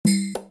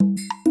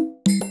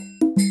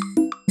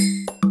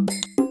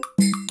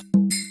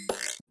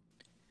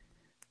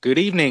Good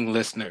evening,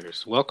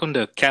 listeners. Welcome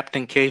to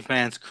Captain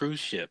Caveman's Cruise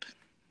Ship,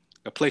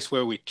 a place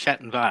where we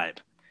chat and vibe.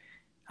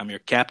 I'm your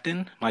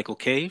captain, Michael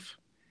Cave,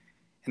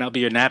 and I'll be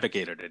your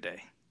navigator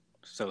today.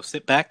 So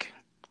sit back,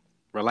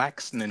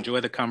 relax, and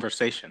enjoy the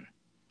conversation.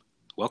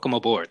 Welcome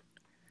aboard.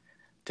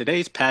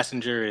 Today's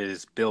passenger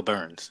is Bill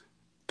Burns.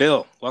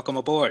 Bill, welcome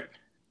aboard.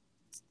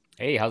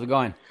 Hey, how's it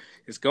going?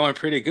 It's going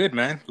pretty good,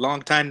 man.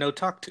 Long time no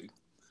talk to.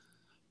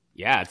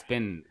 Yeah, it's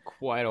been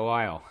quite a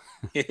while.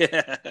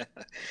 Yeah.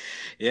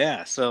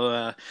 Yeah.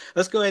 So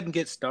let's go ahead and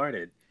get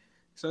started.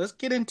 So let's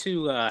get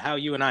into how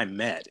you and I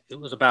met. It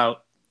was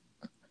about,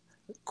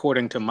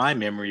 according to my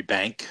memory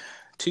bank,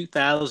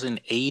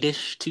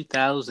 2008-ish,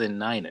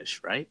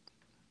 2009-ish, right?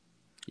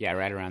 Yeah,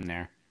 right around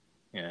there.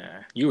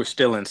 Yeah. You were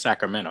still in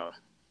Sacramento.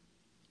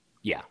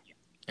 Yeah.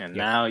 And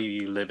Yep. now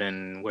you live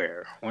in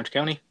where? Orange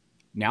County?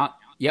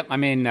 Yep,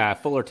 I'm in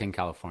Fullerton,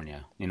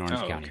 California, in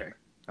Orange Oh, County. okay.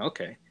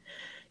 Okay.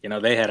 You know,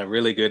 they had a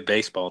really good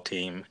baseball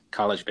team,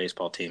 college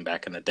baseball team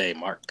back in the day,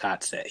 Mark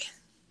Kotsay.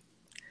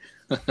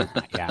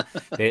 Yeah,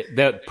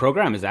 the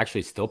program is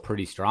actually still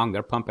pretty strong.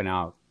 They're pumping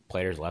out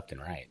players left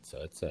and right, so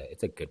it's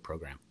a good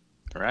program.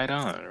 Right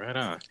on, right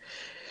on.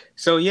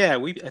 So yeah,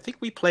 I think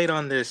we played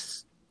on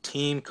this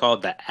team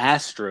called the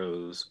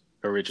Astros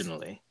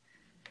originally.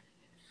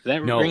 Is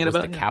that No, it ringing a was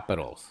bell? the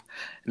Capitals.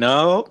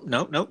 No,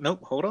 no, no, no.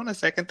 Hold on a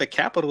second. The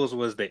Capitals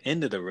was the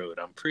end of the road,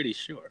 I'm pretty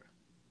sure.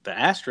 The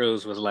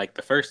Astros was like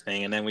the first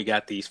thing, and then we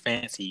got these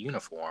fancy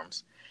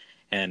uniforms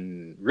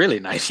and really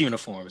nice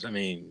uniforms. I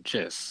mean,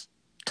 just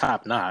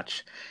top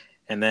notch.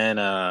 And then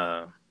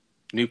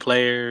new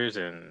players,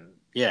 and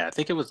yeah, I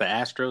think it was the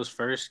Astros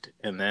first,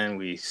 and then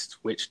we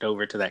switched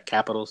over to that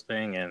Capitals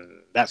thing,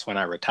 and that's when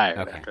I retired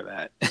Okay, after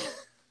that.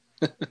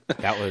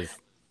 that was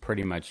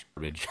pretty much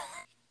garbage.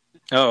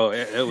 Oh,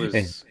 it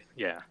was,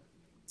 yeah.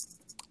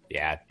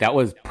 Yeah, that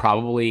was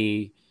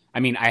probably. I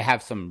mean, I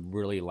have some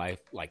really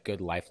good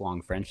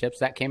lifelong friendships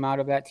that came out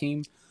of that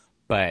team,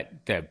 but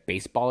the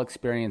baseball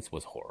experience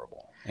was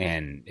horrible,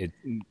 and it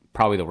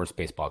probably the worst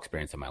baseball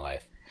experience of my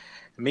life.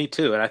 Me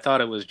too. And I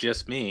thought it was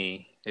just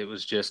me. It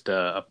was just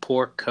a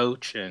poor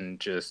coach and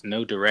just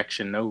no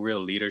direction, no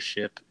real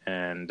leadership,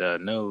 and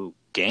no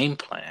game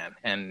plan.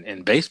 And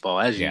in baseball,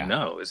 as you Yeah.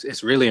 know,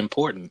 it's really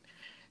important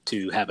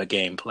to have a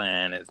game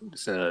plan.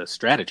 It's a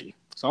strategy.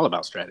 It's all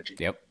about strategy.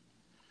 Yep.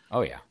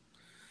 Oh yeah.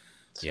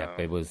 Yep.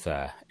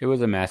 So, It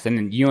was a mess, and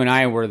then you and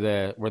I were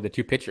the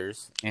two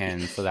pitchers,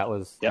 and so that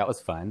yep,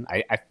 was fun.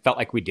 I felt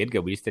like we did good.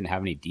 We just didn't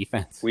have any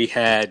defense. we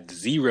had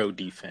zero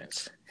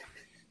defense.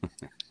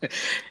 Yep.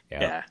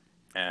 Yeah.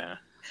 Yeah.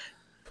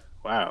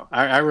 Wow.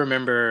 I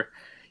remember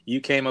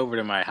you came over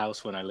to my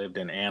house when I lived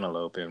in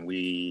Antelope and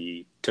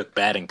we took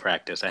batting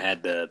practice. I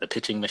had the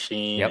pitching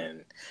machine Yep.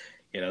 and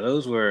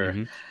those were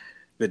Hmm.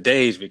 the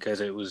days because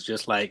it was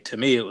just like to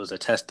me it was a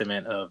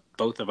testament of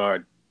both of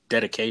our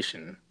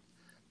dedication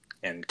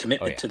and Oh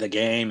commitment yeah. to the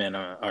game and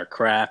our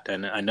craft.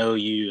 And I know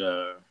you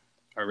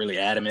are really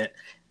adamant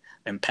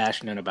and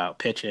passionate about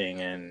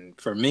pitching. And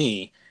for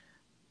me,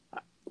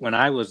 when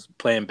I was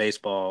playing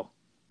baseball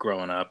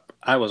growing up,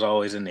 I was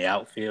always in the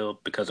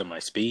outfield because of my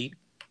speed.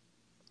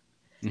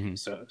 Hmm.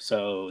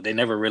 So they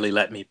never really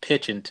let me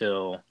pitch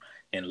until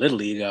in Little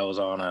League I was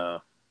on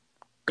a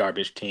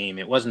garbage team.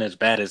 It wasn't as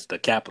bad as the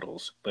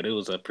Capitals, but it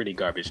was a pretty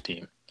garbage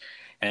team.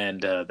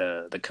 And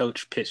the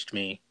coach pitched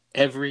me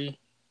every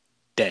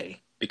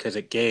day because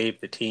it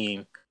gave the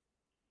team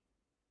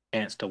a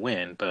chance to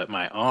win. But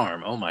my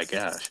arm, oh my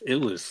gosh, it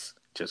was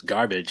just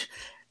garbage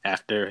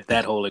after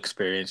that whole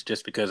experience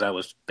just because I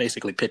was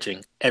basically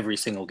pitching every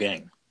single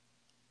game.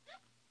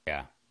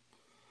 Yeah.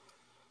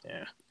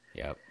 Yeah,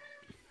 Yep.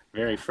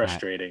 very Yeah.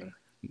 frustrating.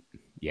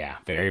 Yeah.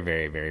 Very,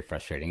 very, very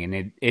frustrating.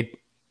 And it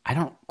I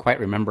don't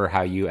quite remember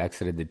how you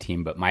exited the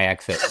team, but my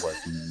exit was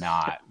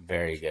not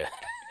very good.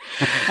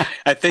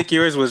 I think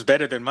yours was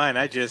better than mine.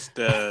 I just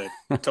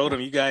told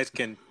them, you guys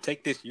can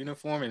take this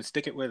uniform and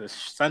stick it where the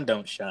sun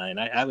don't shine.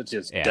 I was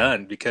just Yeah.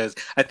 done because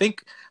I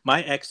think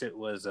my exit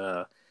was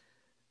the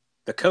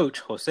coach,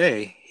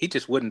 Jose, he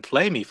just wouldn't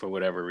play me for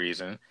whatever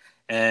reason.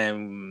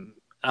 And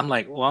I'm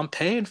like, well, I'm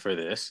paying for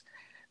this.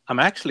 I'm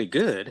actually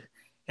good.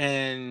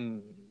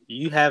 And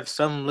you have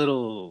some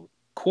little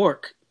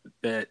quirk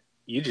that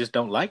you just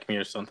don't like me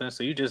or something.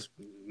 So you just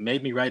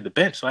made me ride the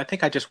bench. So I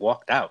think I just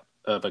walked out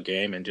of a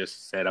game and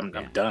just said, I'm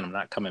Yeah. done. I'm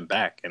not coming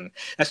back. And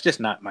that's just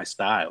not my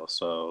style.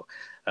 So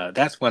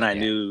that's when I Yeah.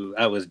 knew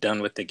I was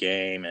done with the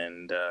game.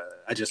 And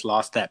I just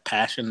lost that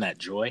passion, that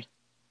joy.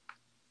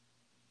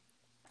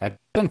 That's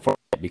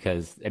unfortunate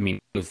because I mean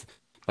it was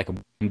like a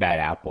one bad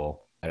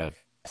apple out of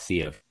a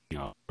sea of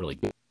really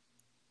good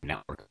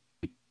network.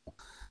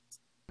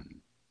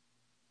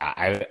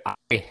 I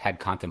had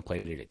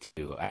contemplated it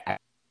too. I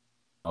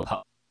don't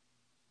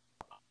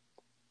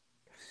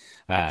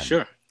know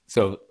Sure.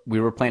 so we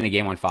were playing a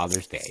game on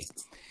Father's Day,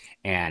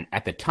 and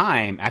at the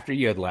time after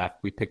you had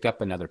left, we picked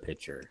up another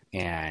pitcher,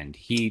 and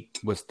he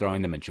was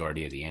throwing the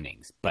majority of the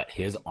innings, but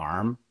his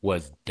arm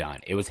was done.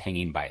 It was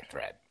hanging by a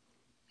thread.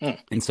 Hmm.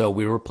 And so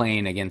we were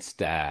playing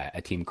against a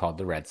team called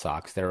the Red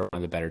Sox. They're one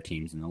of the better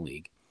teams in the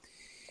league.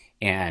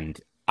 And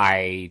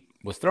I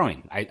was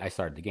throwing. I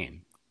started the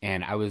game,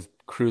 and I was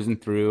cruising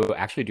through,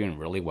 actually doing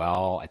really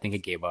well. I think I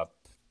gave up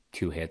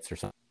 2 hits or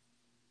something.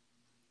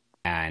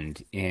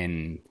 And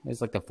it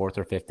was like the fourth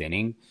or fifth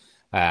inning,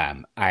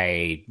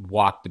 I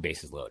walked the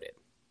bases loaded,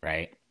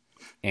 right?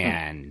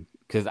 And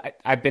because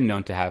I've been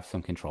known to have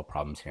some control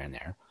problems here and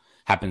there.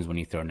 Happens when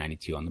you throw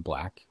 92 on the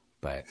black,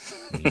 but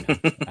you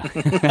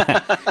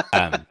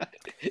know.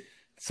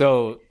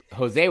 So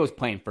Jose was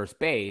playing first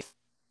base.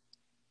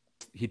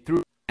 He threw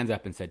his hands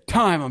up and said,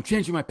 "Time! I'm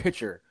changing my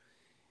pitcher."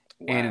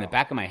 Wow. And in the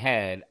back of my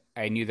head,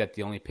 I knew that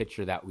the only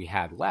pitcher that we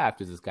had left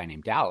was this guy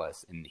named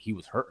Dallas, and he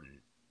was hurting.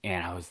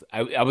 And I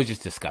was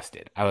just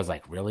disgusted. I was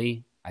like,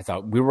 really? I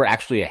thought we were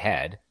actually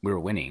ahead. We were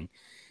winning.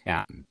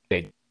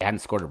 They hadn't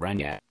scored a run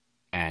yet.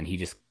 And he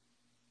just...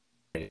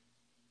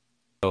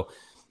 So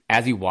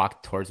as he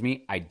walked towards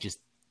me, I just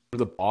threw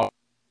the ball.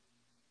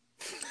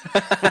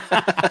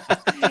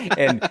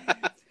 and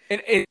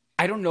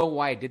I don't know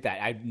why I did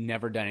that. I've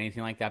never done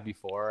anything like that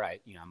before.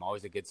 I'm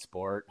always a good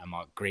sport. I'm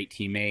a great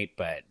teammate,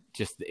 but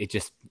it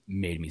just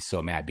made me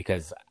so mad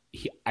because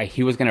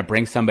he was going to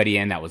bring somebody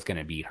in that was going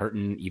to be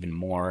hurting even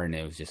more. And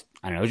it was just,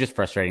 I don't know, it was just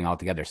frustrating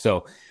altogether.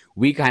 So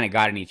we kind of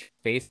got in each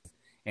face,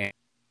 and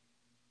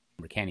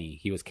Kenny,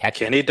 he was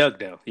catching. Kenny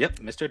Dugdale. Yep.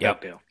 Mr.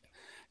 Yep. Dugdale.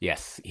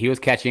 Yes. He was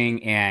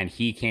catching, and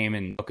he came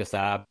and woke us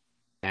up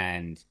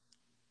and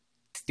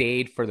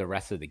stayed for the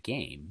rest of the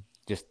game.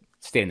 Just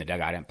stayed in the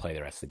dugout. I didn't play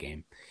the rest of the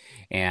game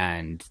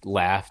and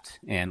left.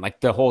 And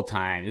like the whole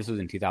time, this was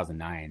in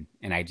 2009.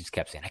 And I just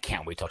kept saying, I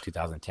can't wait till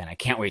 2010. I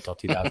can't wait till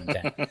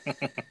 2010.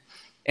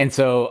 And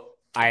so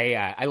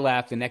I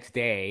left. The next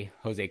day,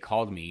 Jose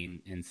called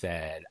me and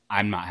said,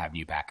 "I'm not having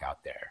you back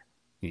out there."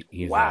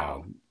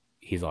 Wow.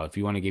 He's all, "If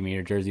you want to give me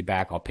your jersey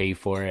back, I'll pay you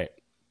for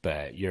it,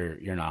 but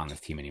you're not on this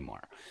team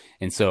anymore."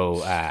 And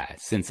so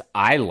since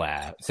I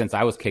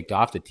was kicked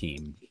off the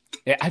team,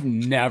 I've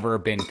never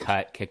been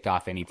kicked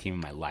off any team in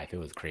my life. It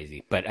was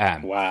crazy. But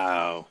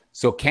wow.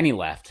 So Kenny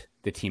left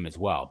the team as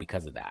well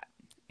because of that.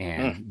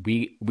 And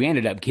we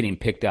ended up getting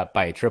picked up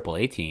by a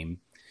AAA team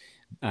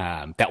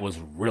that was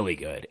really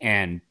good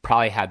and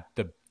probably had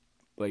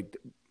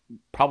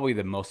probably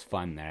the most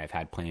fun that I've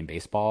had playing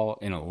baseball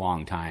in a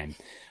long time,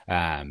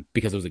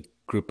 because it was a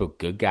group of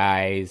good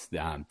guys.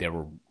 They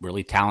were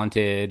really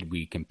talented.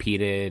 We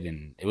competed,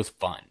 and it was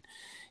fun.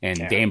 And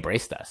they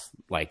embraced us,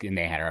 and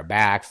they had our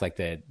backs. Like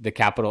a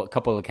couple of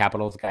the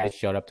Capitals guys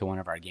showed up to one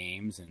of our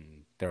games,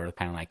 and they were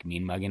kind of like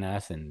mean mugging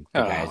us. And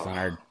the guys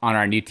on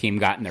our new team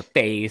got in their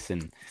face,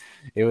 and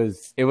it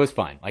was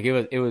fun. Like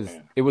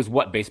it was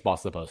what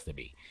baseball's supposed to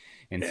be.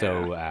 And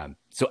so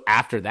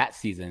after that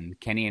season,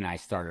 Kenny and I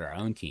started our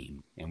own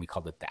team, and we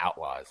called it the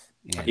Outlaws.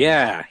 And,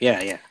 yeah.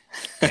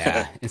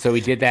 And so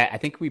we did that. I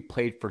think we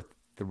played for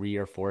 3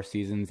 or 4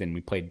 seasons, and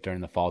we played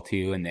during the fall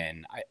too. And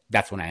then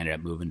that's when I ended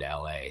up moving to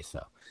LA. So,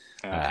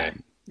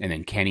 and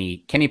then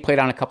Kenny played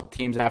on a couple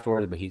teams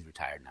afterwards, but he's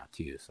retired now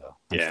too. So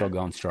I'm still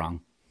going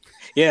strong.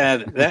 Yeah,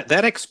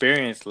 that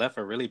experience left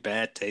a really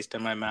bad taste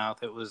in my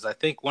mouth. It was, I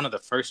think, one of the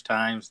first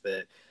times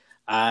that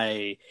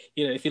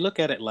if you look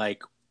at it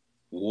like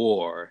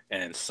war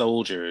and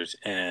soldiers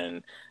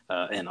and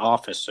an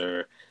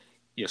officer,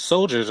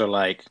 soldiers are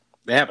like,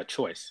 they have a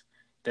choice.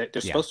 They're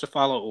supposed to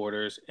follow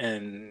orders.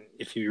 And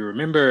if you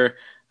remember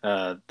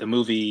the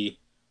movie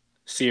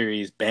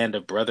series Band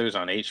of Brothers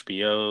on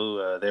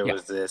HBO, there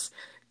was this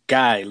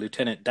guy,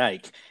 Lieutenant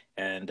Dyke,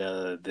 and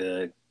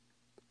the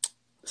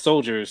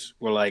soldiers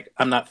were like,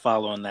 "I'm not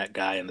following that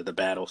guy into the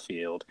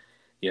battlefield.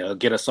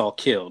 Get us all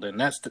killed." And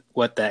that's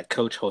what that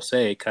Coach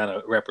Jose kind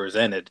of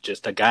represented,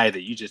 just a guy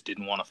that you just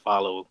didn't want to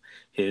follow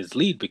his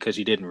lead because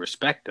you didn't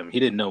respect him. He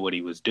didn't know what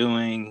he was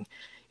doing.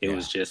 It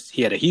was just,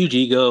 he had a huge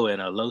ego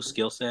and a low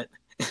skill set.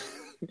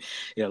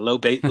 Low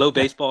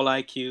baseball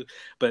IQ,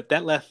 but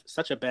that left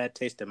such a bad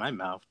taste in my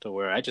mouth to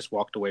where I just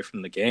walked away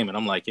from the game, and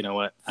I'm like, you know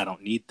what? I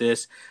don't need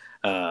this.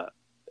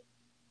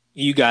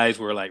 You guys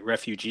were like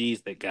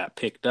refugees that got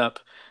picked up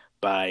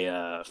by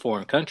a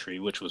foreign country,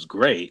 which was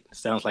great.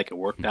 Sounds like it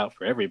worked out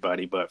for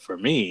everybody, but for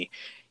me,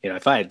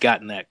 if I had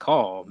gotten that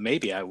call,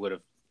 maybe I would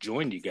have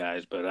joined you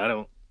guys, but I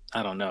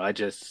don't know. I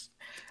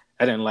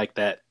didn't like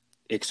that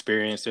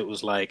experience. It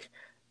was like,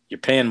 you're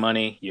paying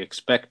money, you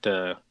expect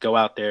to go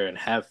out there and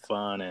have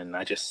fun, and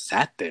I just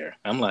sat there.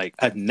 I'm like,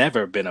 I've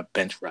never been a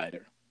bench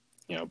rider,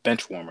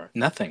 bench warmer,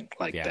 nothing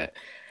like that.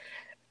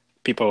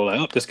 People are like,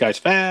 "Oh, this guy's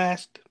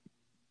fast.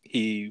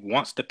 He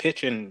wants to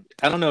pitch." And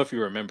I don't know if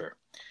you remember,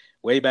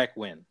 way back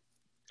when,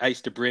 I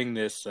used to bring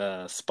this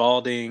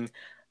Spalding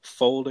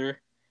folder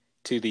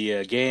to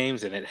the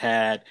games, and it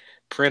had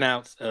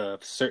printouts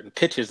of certain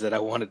pitches that I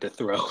wanted to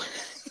throw.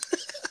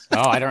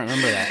 Oh, I don't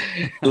remember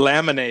that.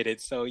 Laminated.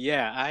 So,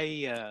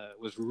 I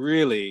was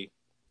really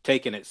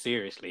taking it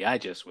seriously. I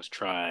just was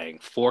trying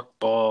fork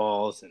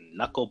balls and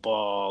knuckle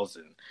balls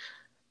and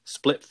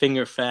split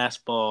finger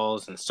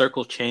fastballs and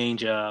circle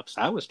change-ups.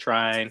 I was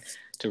trying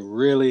to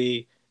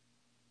really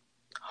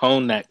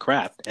hone that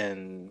craft,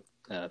 and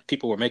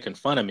people were making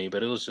fun of me,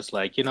 but it was just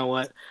like, you know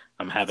what?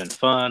 I'm having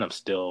fun. I'm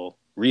still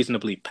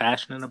reasonably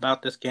passionate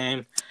about this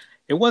game.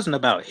 it wasn't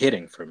about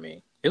hitting for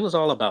me. It was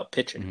all about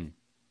pitching. Mm-hmm.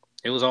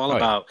 It was all Oh yeah.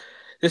 about,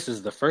 this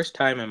is the first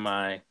time in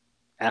my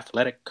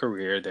athletic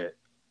career that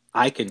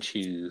I can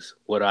choose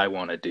what I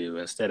want to do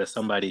instead of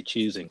somebody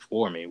choosing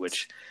for me,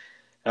 which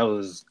I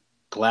was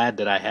glad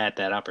that I had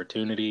that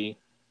opportunity.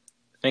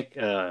 I think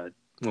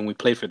when we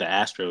played for the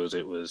Astros,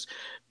 it was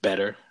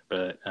better,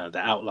 but the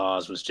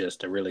Outlaws was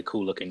just a really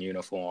cool looking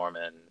uniform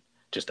and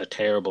just a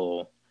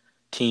terrible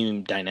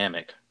team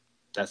dynamic.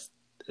 That's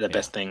the Yeah.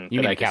 best thing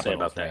You that mean I the can say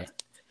Capitals, about right?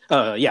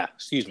 that. Yeah,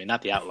 excuse me,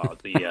 not the Outlaws,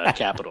 the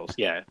Capitals.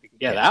 Yeah,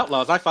 yeah, the Yeah.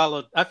 Outlaws. I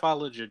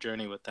followed your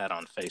journey with that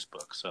on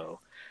Facebook, so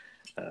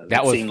That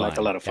that was seemed like a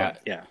fun. lot of fun.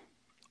 Yeah.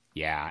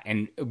 Yeah,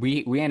 and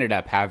we ended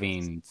up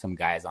having some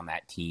guys on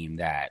that team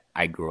that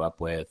I grew up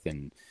with,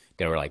 and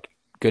they were like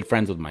good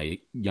friends with my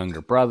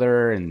younger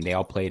brother, and they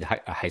all played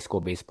high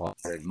school baseball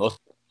in most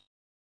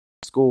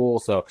school,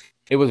 so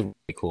it was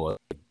really cool.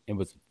 It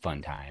was a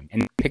fun time,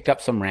 and picked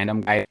up some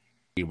random guy,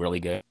 be really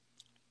good.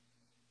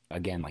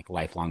 Again, like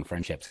lifelong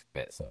friendships,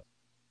 so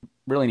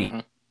really neat. Hmm.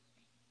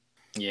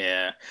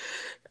 Yeah.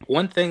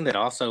 One thing that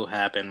also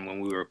happened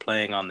when we were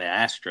playing on the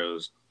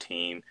Astros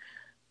team,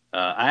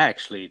 I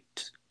actually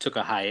took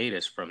a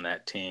hiatus from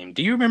that team.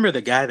 Do you remember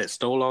the guy that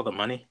stole all the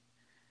money?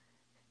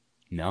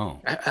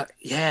 No,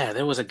 Yeah,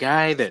 there was a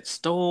guy that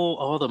stole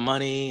all the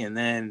money, and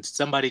then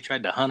somebody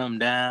tried to hunt him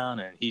down,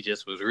 and he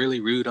just was really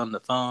rude on the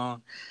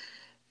phone.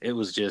 It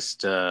was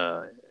just,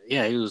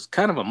 yeah, he was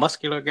kind of a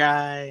muscular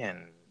guy,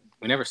 and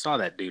we never saw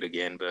that dude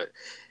again. But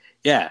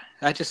yeah,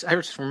 I just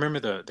remember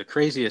the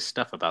craziest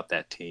stuff about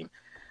that team.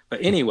 But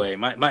anyway,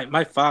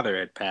 my father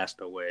had passed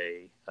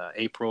away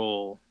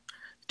April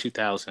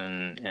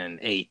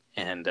 2008,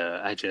 and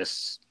I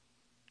just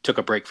took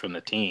a break from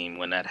the team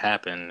when that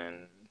happened,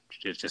 and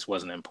it just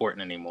wasn't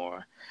important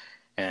anymore.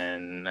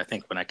 And I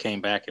think when I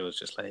came back, it was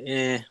just like,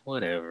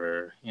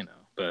 whatever, you know.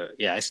 But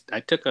yeah, I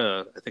took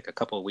I think a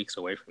couple of weeks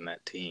away from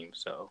that team.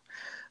 So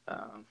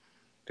um,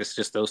 it's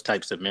just those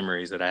types of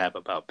memories that I have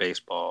about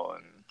baseball,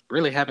 and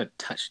really haven't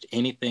touched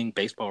anything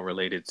baseball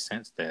related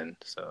since then.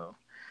 So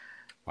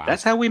wow,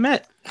 that's how we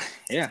met.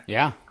 Yeah.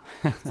 yeah.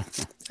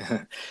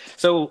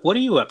 So what are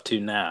you up to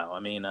now? I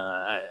mean,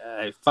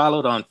 I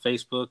followed on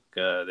Facebook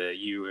that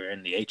you were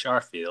in the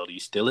HR field. Are you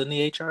still in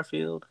the HR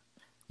field?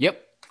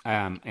 Yep.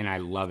 And I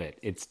love it.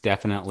 It's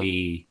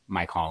definitely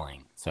my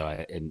calling. So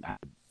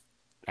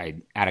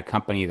I at a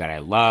company that I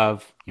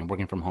love.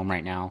 Working from home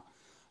right now,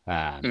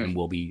 Mm. and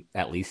will be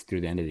at least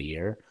through the end of the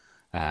year.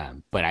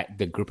 But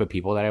the group of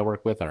people that I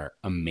work with are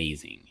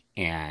amazing,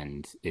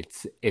 and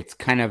it's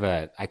kind of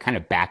I kind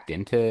of backed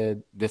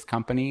into this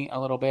company a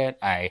little bit.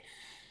 I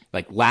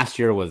like last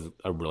year was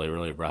a really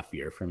really rough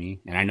year for me,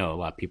 and I know a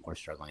lot of people are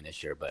struggling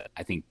this year, but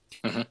I think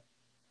Hmm. it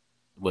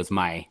was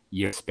my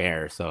year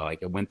spare. So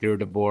like I went through a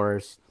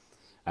divorce,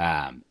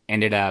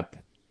 ended up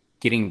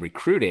getting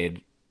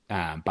recruited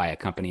by a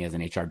company as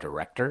an HR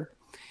director,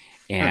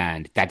 Hmm.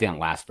 and that didn't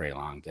last very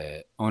long.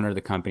 The owner of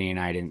the company and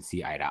I didn't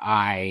see eye to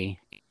eye.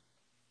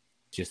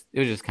 Just it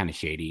was just kind of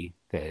shady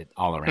that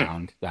all Hmm.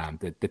 around.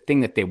 The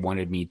thing that they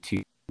wanted me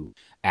to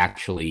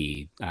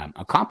actually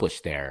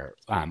accomplish there,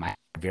 I had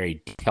a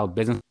very detailed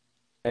business,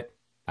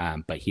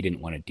 but he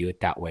didn't want to do it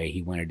that way.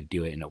 He wanted to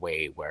do it in a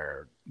way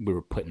where we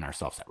were putting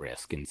ourselves at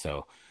risk, and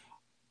so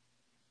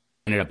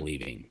I ended up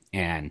leaving,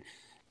 and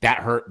that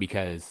hurt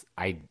because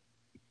I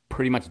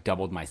pretty much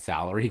doubled my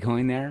salary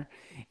going there,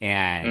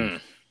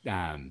 and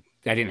Mm.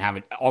 I didn't have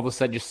it. All of a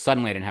sudden, just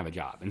suddenly, I didn't have a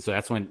job, and so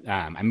that's when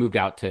I moved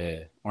out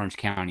to Orange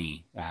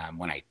County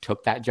when I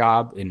took that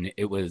job, and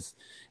it was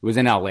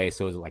in LA,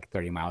 so it was like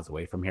 30 miles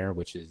away from here,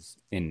 which is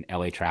in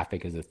LA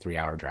traffic is a 3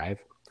 hour drive.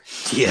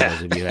 For Yeah.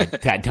 those of you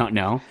that don't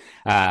know,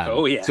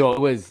 Oh yeah. so it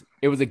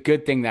was a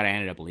good thing that I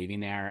ended up leaving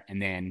there,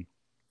 and then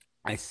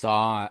I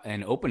saw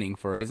an opening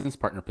for a business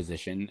partner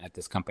position at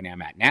this company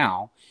I'm at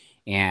now,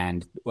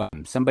 and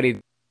somebody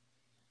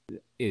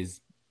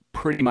is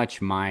pretty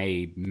much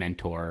my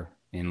mentor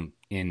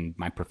in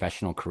my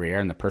professional career,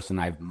 and the person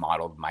I've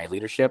modeled my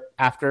leadership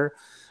after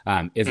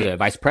is Mm. a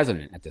vice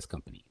president at this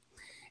company.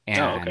 Oh,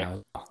 And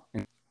okay.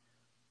 I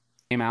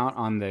came out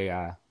on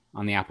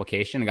the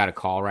application and got a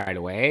call right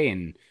away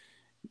and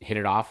hit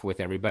it off with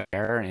everybody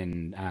there.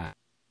 And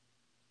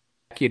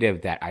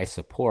executive that I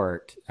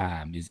support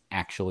is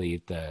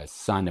actually the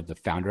son of the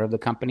founder of the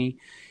company,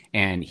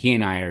 and he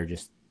and I are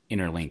just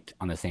interlinked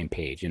on the same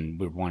page, and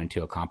we wanted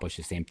to accomplish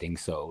the same thing.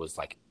 So it was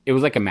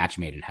like a match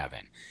made in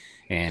heaven,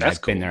 and That's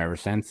I've been cool. there ever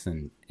since.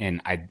 And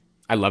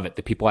I love it.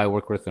 The people I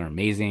work with are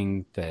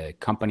amazing. The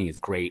company is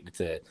great.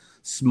 It's a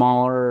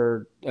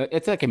smaller,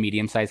 it's like a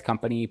medium sized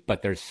company,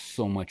 but there's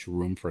so much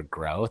room for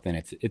growth, and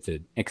it's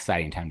an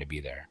exciting time to be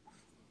there.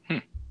 Hmm.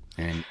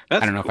 And I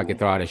That's don't know if I could cool.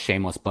 throw out a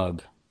shameless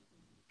plug.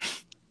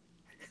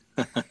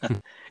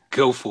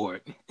 Go for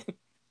it.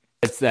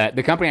 It's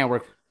the company I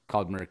work for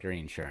called Mercury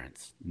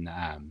Insurance.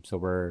 And, so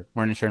we're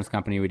an insurance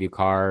company. We do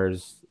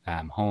cars,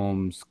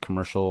 homes,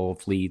 commercial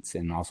fleets,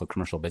 and also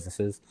commercial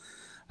businesses.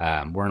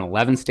 We're in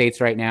 11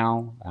 states right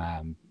now.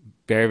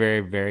 Very, very,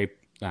 very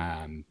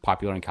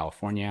popular in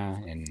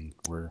California, and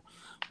we're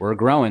we're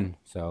growing.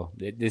 So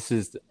this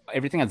is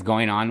everything that's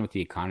going on with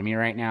the economy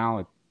right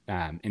now.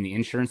 In the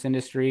insurance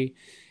industry,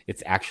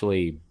 it's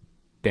actually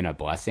been a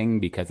blessing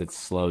because it's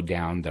slowed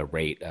down the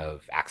rate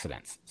of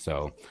accidents.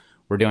 So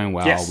we're doing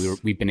well. Yes.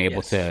 We've been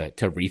able Yes.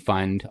 to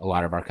refund a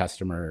lot of our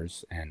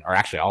customers, or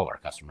actually all of our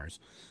customers,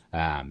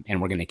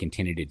 and we're going to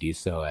continue to do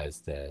so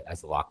as the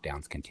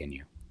lockdowns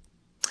continue.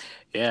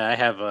 Yeah, I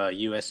have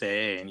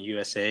USAA, and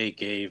USAA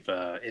gave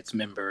its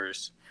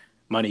members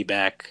money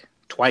back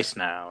twice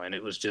now, and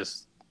it was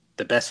just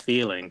the best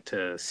feeling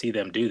to see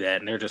them do that.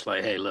 And they're just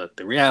like, "Hey, look,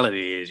 the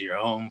reality is you're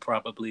home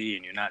probably,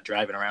 and you're not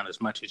driving around as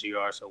much as you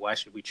are. So why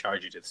should we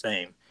charge you the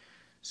same?"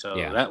 So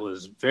Yeah. that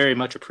was very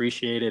much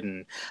appreciated.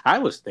 And I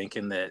was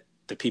thinking that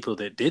the people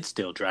that did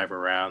still drive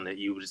around, that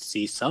you would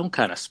see some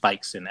kind of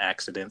spikes in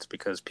accidents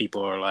because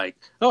people are like,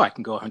 "Oh, I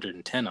can go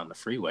 110 on the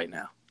freeway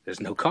now. There's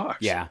no cars."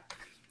 Yeah.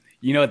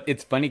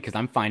 It's funny because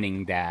I'm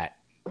finding that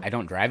I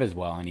don't drive as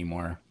well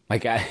anymore.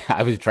 Like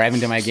I was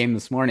driving to my game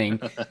this morning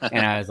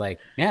and I was like,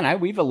 man, I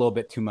weave a little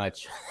bit too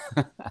much.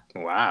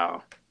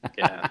 Wow.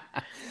 Yeah.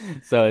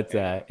 So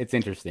Yeah. it's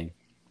interesting.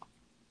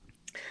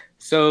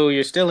 So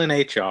you're still in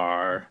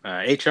HR.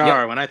 HR,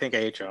 Yep. when I think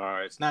of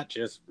HR, it's not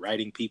just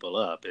writing people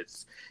up.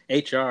 It's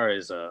HR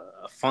is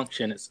a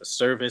function, it's a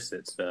service,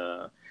 it's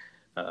a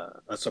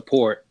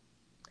support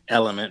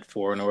element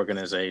for an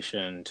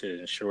organization to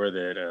ensure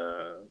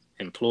that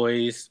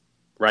employees'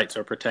 rights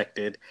are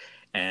protected,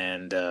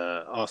 and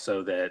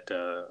also that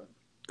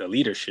the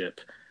leadership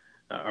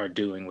are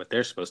doing what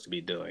they're supposed to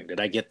be doing.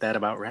 Did I get that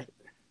about right?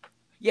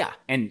 Yeah.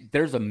 And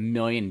there's a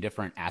million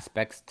different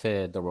aspects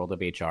to the world of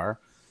HR.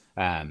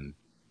 Um,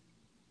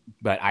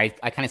 but I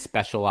kind of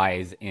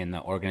specialize in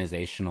the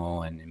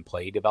organizational and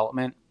employee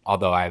development,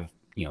 although I've,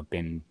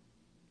 been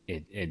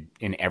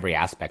in every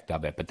aspect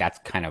of it, but that's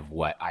kind of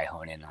what I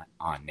hone in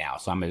on now.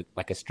 So I'm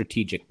like a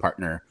strategic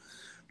partner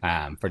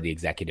for the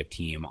executive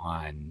team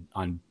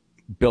on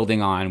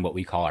building on what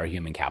we call our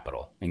human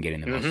capital and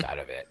getting the most Mm-hmm. out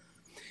of it.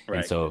 And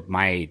Right. so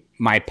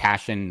my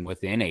passion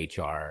within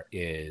HR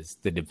is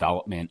the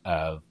development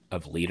of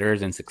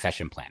leaders and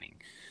succession planning.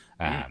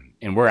 Mm.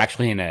 And we're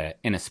actually in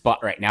a spot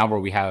right now where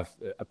we have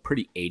a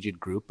pretty aged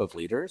group of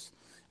leaders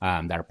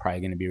that are probably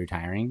going to be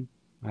retiring,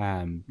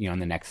 in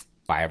the next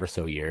 5 or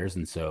so years.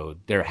 And so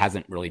there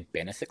hasn't really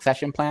been a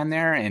succession plan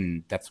there,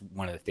 and that's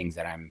one of the things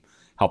that I'm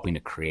helping to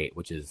create,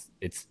 which is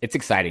it's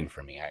exciting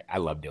for me. I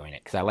love doing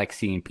it because I like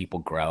seeing people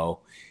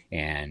grow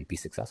and be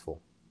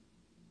successful.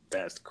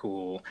 That's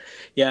cool.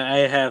 Yeah, I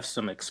have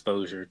some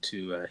exposure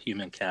to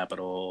human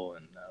capital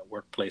and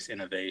workplace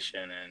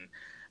innovation, and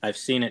I've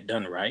seen it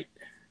done right.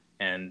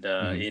 And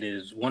Hmm. it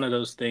is one of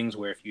those things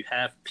where if you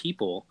have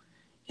people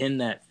in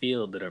that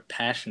field that are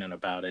passionate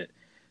about it,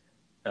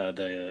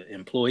 the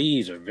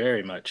employees are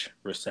very much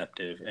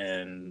receptive,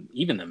 and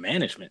even the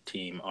management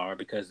team are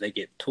because they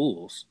get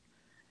tools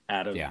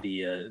out of Yeah.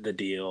 the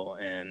deal.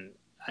 And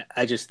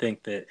I just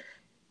think that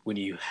when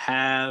you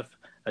have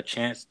a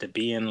chance to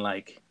be in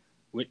like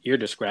what you're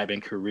describing,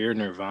 career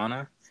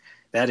nirvana,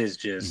 that is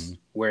Hmm. just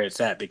where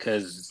it's at.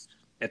 Because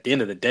at the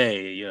end of the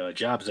day, a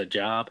job's a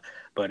job.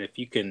 But if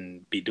you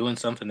can be doing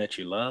something that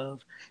you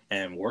love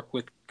and work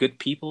with good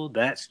people,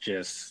 that's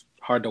just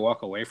hard to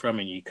walk away from,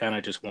 and you kind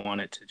of just want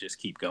it to just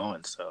keep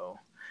going. So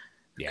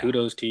Yeah.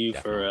 kudos to you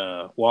for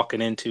Definitely.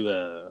 walking into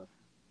a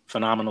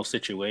phenomenal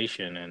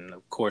situation, and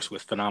of course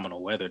with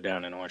phenomenal weather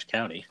down in Orange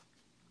County.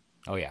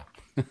 Oh yeah.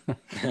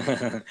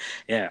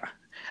 Yeah,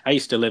 I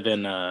used to live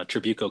in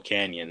Trabuco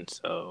Canyon,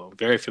 so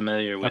very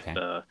familiar with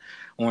Okay.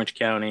 Orange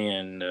County,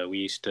 and we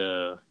used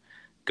to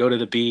go to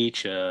the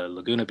beach.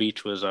 Laguna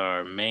Beach was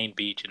our main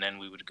beach, and then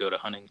we would go to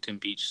Huntington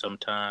Beach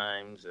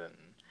sometimes, and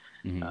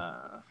Hmm.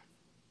 uh,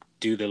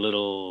 do the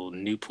little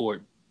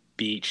Newport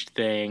Beach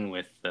thing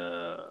with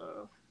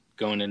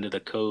going into the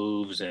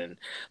coves and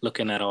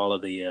looking at all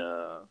of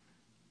the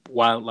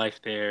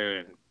wildlife there.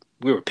 And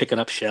we were picking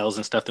up shells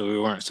and stuff that we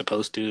weren't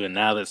supposed to, and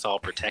now that's all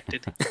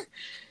protected.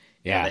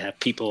 They Yeah. have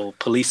people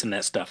policing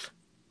that stuff.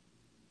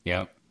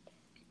 Yep.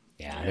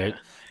 Yeah. There's Yeah.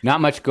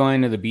 not much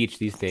going to the beach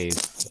these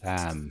days.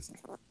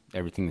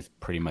 Everything's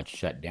pretty much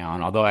shut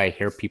down. Although I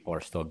hear people are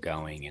still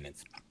going, and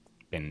it's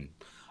been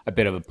a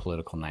bit of a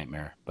political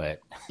nightmare. But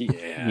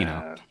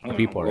Yeah. the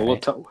people are Well,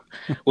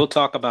 right. we'll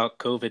talk about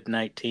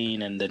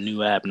COVID-19 and the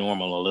new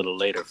abnormal a little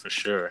later for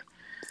sure.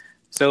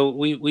 So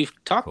we've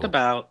talked Cool.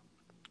 about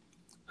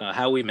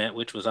how we met,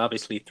 which was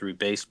obviously through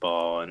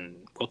baseball,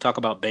 and we'll talk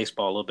about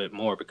baseball a little bit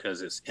more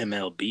because it's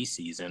MLB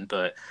season.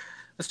 But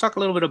let's talk a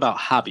little bit about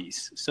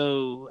hobbies.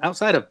 So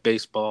outside of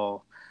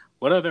baseball,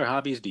 what other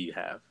hobbies do you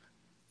have?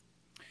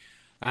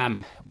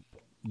 Um,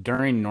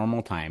 During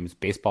normal times,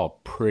 baseball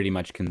pretty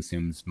much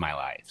consumes my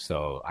life.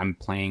 So I'm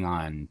playing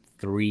on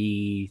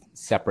three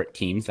separate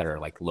teams that are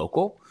like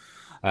local.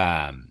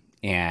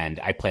 And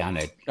I play on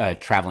a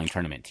traveling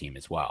tournament team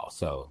as well.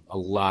 So a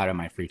lot of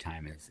my free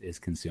time is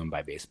consumed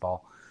by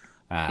baseball.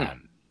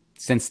 Hmm.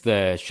 Since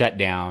the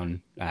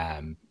shutdown,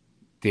 I'm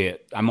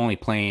only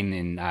playing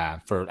in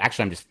for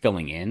actually I'm just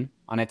filling in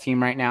on a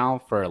team right now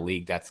for a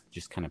league that's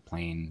just kind of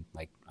playing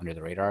like under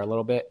the radar a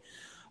little bit.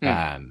 Hmm.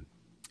 Um,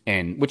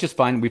 and which is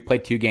fun. We've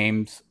played 2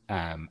 games.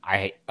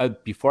 I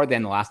before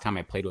then, the last time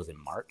I played was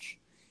in March,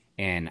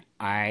 and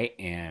I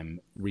am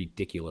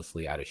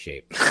ridiculously out of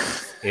shape. I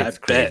It's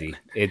bet. crazy.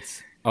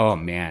 It's oh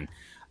man,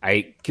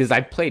 because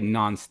I played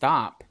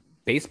nonstop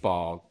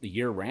baseball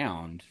year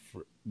round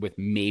with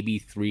maybe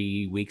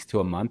 3 weeks to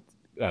a month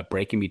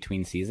break in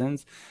between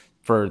seasons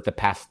for the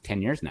past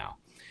 10 years now.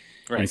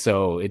 And Right.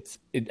 so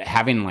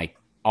having like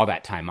all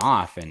that time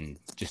off and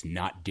just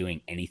not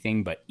doing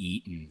anything but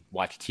eat and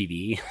watch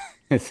TV,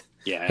 it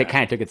Yeah.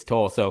 kind of took its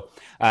toll. So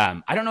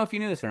I don't know if you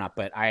knew this or not,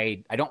 but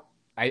I don't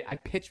I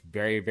pitch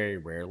very very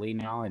rarely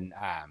now. And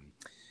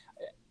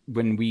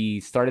when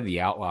we started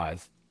the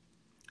Outlaws,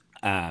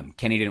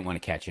 Kenny didn't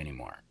want to catch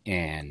anymore,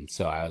 and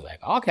so I was like,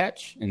 I'll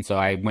catch. And so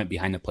I went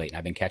behind the plate, and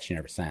I've been catching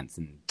ever since,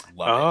 and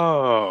love it.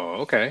 Oh,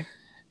 okay.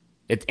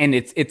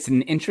 It's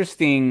an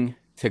interesting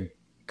to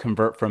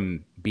convert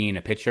from being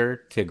a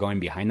pitcher to going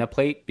behind the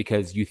plate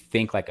because you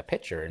think like a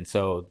pitcher, and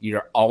so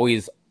you're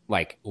always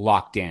like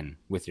locked in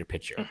with your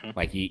pitcher. Hmm.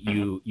 Like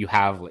Hmm. you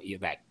have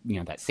that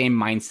that same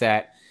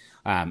mindset.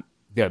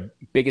 The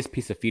biggest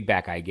piece of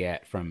feedback I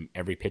get from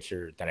every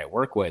pitcher that I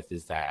work with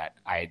is that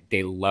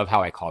they love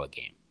how I call the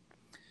game,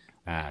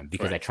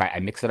 because Right. I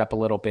mix it up a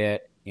little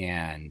bit,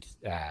 and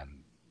I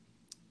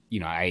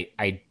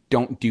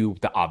don't do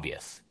the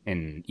obvious.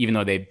 And even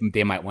though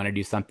they might want to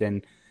do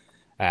something,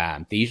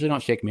 they usually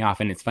don't shake me off.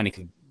 And it's funny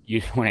because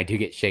when I do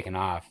get shaken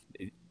off,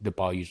 the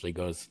ball usually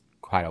goes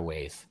quite a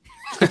ways.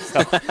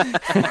 so,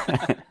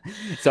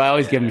 so I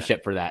always give them Yeah.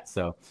 shit for that.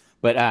 So,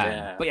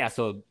 Yeah. but yeah,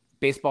 so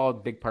baseball,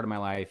 big part of my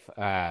life.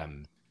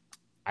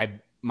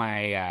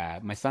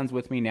 My son's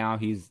with me now.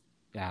 He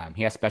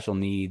has special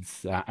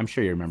needs. I'm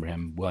sure you remember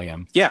him,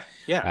 William. Yeah.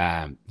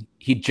 Yeah.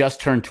 He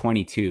just turned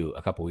 22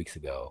 a couple weeks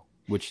ago,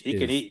 which He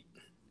could is eat.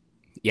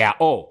 yeah.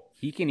 Oh,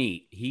 he can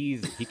eat. He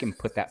can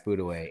put that food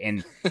away,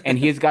 and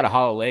he's got a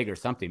hollow leg or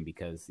something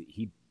because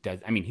he does.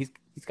 I mean, he's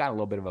got a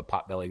little bit of a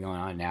pot belly going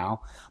on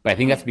now, but I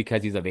think that's Hmm.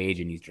 because he's of age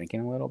and he's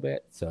drinking a little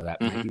bit, so that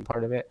might Hmm. be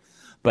part of it.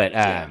 But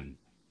Yeah.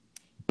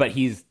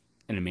 he's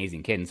an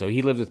amazing kid, and so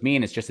he lives with me,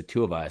 and it's just the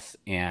two of us,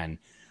 and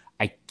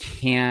I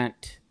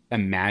can't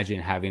imagine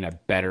having a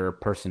better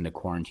person to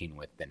quarantine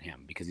with than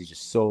him because he's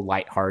just so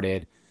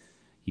lighthearted.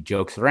 He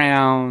jokes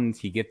around.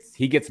 He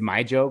gets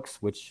my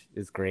jokes, which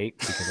is great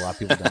because a lot of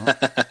people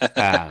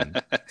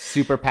don't.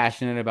 Super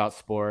passionate about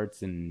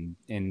sports, and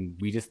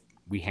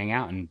we hang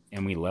out and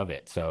we love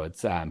it. So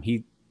it's I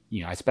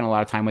spend a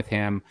lot of time with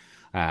him.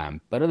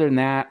 But other than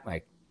that,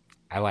 like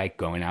I like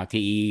going out to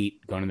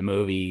eat, going to the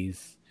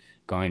movies,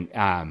 going.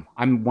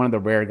 I'm one of the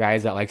rare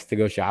guys that likes to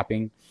go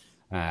shopping.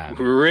 So I miss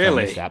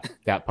Really?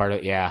 that part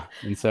of yeah.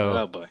 And so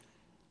Oh boy.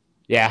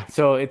 yeah,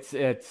 so it's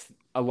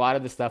a lot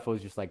of the stuff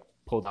was just like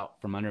pulled out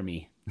from under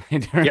me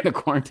during Yep. the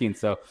quarantine.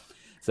 So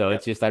it's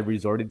Yep. just I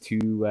resorted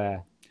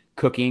to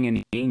cooking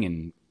and eating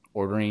and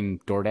ordering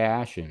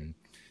DoorDash and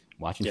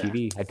watching Yeah.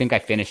 TV. I think I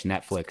finished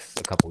Netflix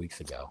a couple weeks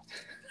ago.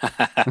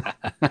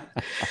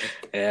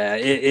 Yeah,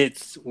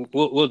 it's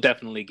we'll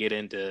definitely get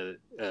into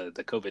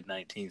the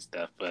COVID-19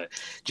 stuff, but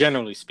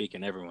generally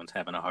speaking, everyone's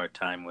having a hard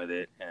time with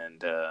it,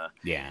 and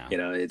Yeah.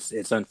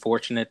 it's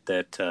unfortunate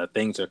that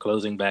things are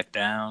closing back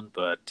down,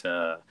 but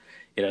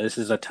this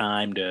is a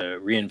time to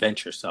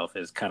reinvent yourself.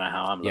 Is kind of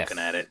how I'm looking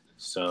at Yes. it.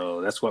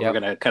 So that's what we're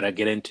Yep. gonna kind of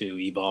get into,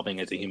 evolving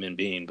as a human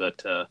being.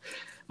 But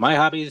my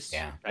hobbies,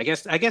 Yeah. I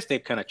guess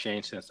they've kind of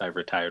changed since I've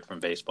retired from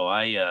baseball.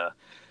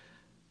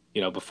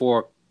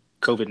 Before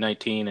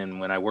COVID-19 and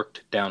when I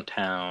worked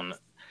downtown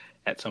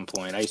at some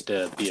point, I used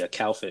to be a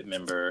CalFit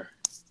member,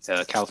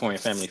 California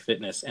Family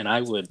Fitness, and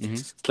I would Hmm.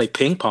 play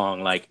ping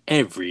pong like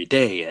every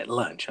day at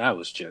lunch. I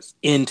was just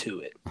into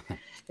it Yeah.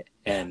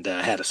 and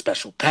had a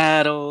special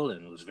paddle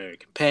and was very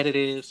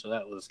competitive. So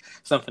that was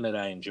something that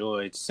I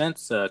enjoyed.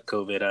 Since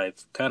COVID,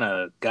 I've kind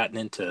of gotten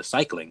into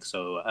cycling.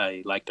 So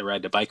I like to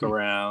ride the bike Hmm.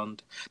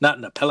 around, not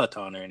in a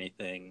peloton or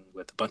anything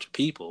with a bunch of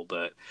people,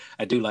 but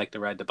I do like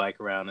to ride the bike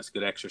around. It's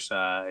good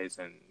exercise.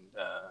 And,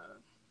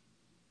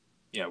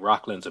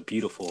 Rockland's a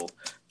beautiful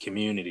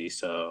community.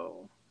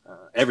 So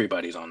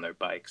everybody's on their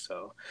bike.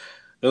 So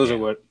those are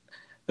Yeah. what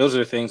those are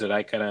the things that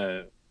I kind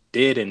of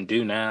did and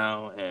do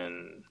now.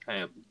 And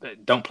I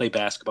don't play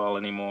basketball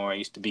anymore. I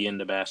used to be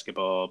into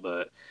basketball,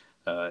 but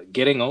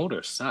getting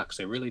older sucks.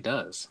 It really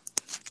does.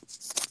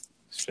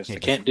 It's just I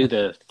Yes. can't do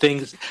the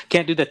things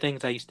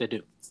I used to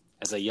do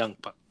as a young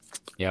pup.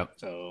 Yep.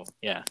 So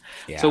yeah,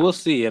 so Yeah. we'll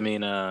see. I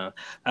mean, I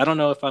don't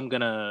know if I'm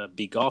gonna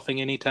be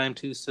golfing anytime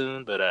too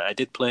soon, but I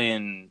did play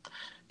in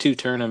 2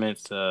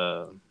 tournaments.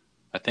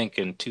 I think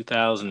in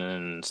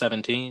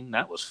 2017.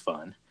 That was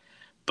fun,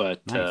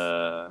 but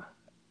Nice.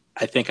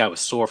 I think I was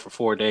sore for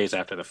 4 days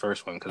after the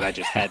first one because I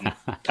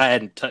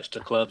hadn't touched the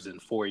clubs in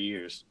 4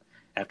 years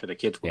after the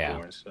kids were Yeah.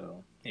 born.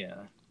 So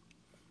yeah,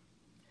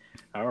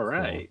 all Cool.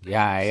 right.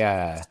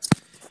 Yeah.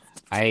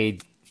 I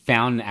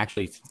found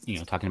actually,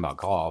 talking about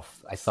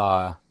golf, I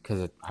saw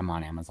because I'm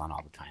on Amazon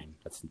all the time.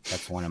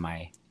 That's one of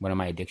my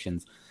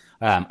addictions.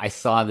 I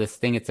saw this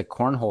thing. It's a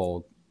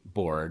cornhole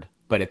board,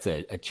 but it's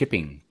a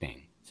chipping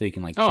thing. so you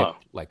can like chip Oh,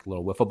 like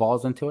little wiffle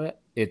balls into it.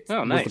 It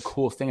oh, was the nice.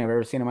 coolest thing I've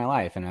ever seen in my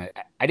life, and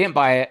I didn't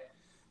buy it,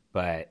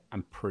 but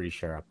I'm pretty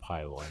sure I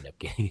probably will end up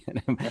getting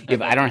it.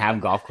 If I don't have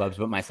golf clubs,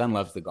 but my son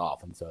loves the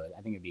golf, and so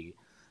I think it'd be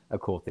a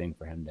cool thing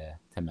for him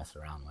to mess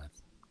around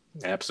with.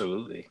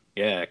 Absolutely.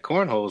 Yeah,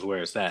 cornhole's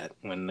where it's at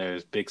when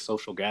there's big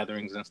social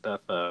gatherings and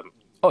stuff.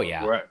 Oh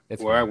yeah,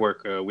 it's where I fun.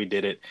 work, we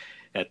did it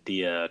at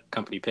the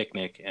company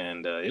picnic,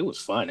 and it was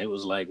fun. It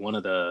was like one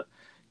of the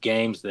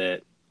games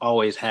that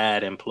always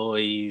had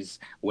employees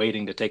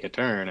waiting to take a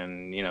turn,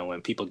 and you know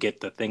when people get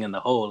the thing in the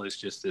hole, it's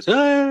just this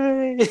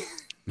hey.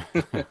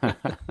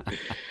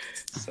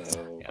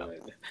 So, Yeah. but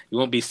you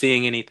won't be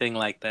seeing anything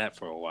like that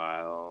for a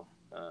while.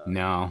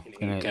 No,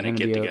 Any it's kind of gonna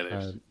be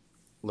get-togethers.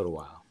 a little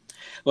while.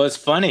 Well, it's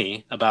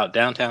funny about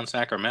downtown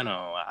Sacramento.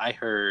 I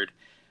heard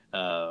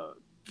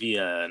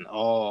via an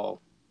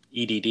all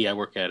EDD. I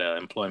work at an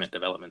employment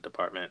development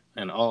department,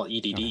 an all Okay.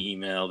 EDD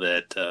email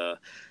that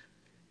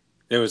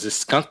there was a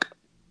skunk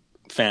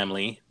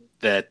family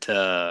that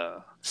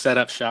set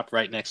up shop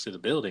right next to the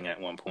building at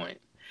one point.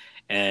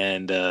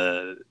 And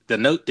the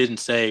note didn't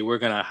say we're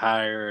going to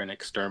hire an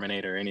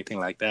exterminator or anything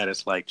like that.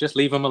 It's like, just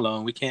leave them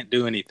alone. We can't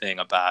do anything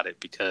about it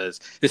because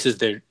this is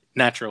their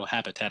natural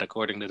habitat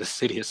according to the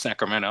city of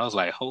Sacramento. I was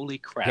like, holy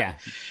crap. Yeah,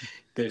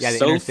 There's yeah. The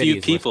inner so city few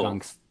is where people.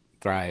 skunks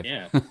thrive.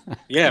 Yeah.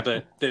 Yeah,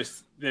 but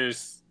there's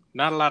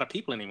not a lot of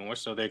people anymore,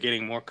 so they're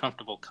getting more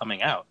comfortable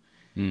coming out.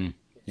 Mm,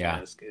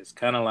 yeah. It's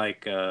kind of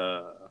like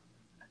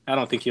I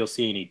don't think you'll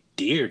see any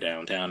deer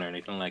downtown or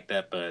anything like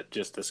that, but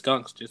just the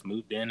skunks just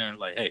moved in and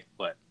like, hey,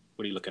 what?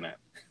 What are you looking at?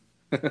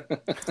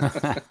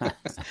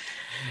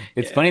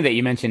 It's Yeah. funny that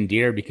you mentioned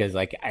deer because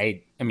like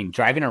I mean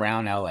driving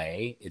around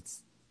LA,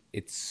 it's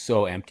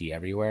so empty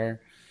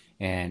everywhere.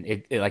 And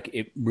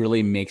it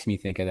really makes me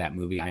think of that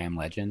movie I Am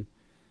Legend.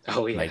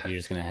 Oh Like yeah. you're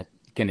just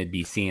gonna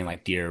be seeing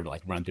like deer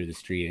like run through the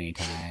street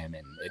anytime.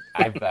 And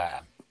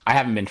I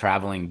haven't been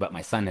traveling, but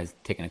my son has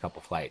taken a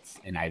couple flights,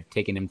 and I've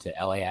taken him to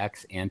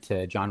LAX and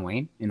to John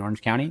Wayne in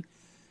Orange County,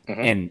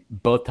 Hmm. and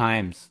both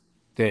times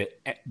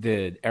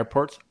the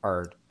airports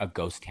are a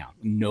ghost town.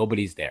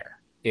 Nobody's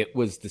there. It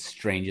was the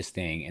strangest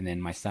thing. And then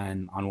my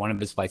son on one of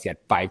his flights he had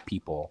 5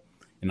 people,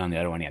 and on the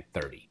other one he had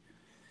 30.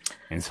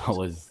 And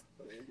so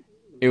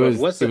But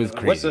it was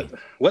crazy.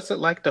 what's it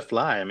like to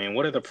fly? I mean,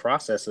 what are the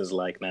processes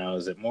like now?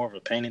 Is it more of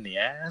a pain in the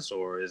ass,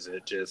 or is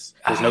it just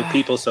there's no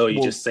people, so you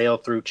Well, just sail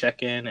through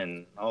check-in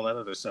and all that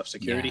other stuff,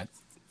 yeah. security?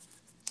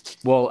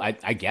 Well,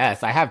 I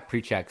guess I have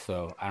pre-check,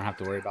 so I don't have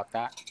to worry about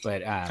that.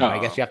 But I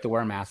guess Oh, you have to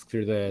wear a mask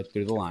through the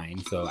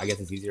line, so I guess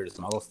it's easier to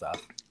smuggle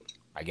stuff.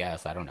 I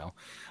guess I don't know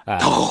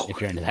oh,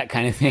 if you're into that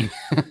kind of thing.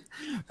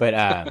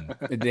 But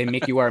they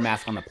make you wear a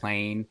mask on the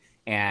plane,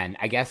 and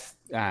I guess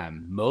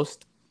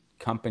most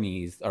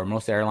companies or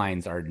most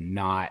airlines are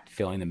not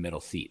filling the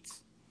middle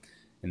seats,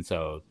 and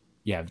so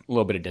you have a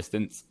little bit of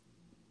distance,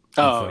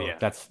 and oh so yeah.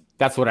 that's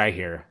what I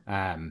hear.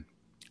 And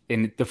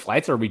the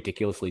flights are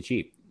ridiculously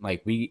cheap.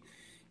 Like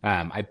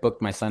I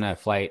booked my son a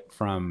flight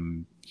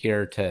from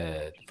here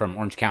to from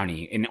Orange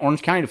County. In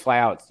Orange County to fly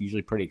out, it's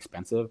usually pretty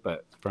expensive,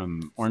 but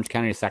from Orange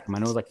County to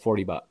Sacramento, it was like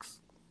 $40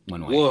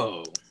 one way.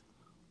 Whoa,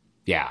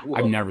 Yeah,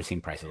 I've whoa. never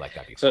seen prices like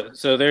that So before.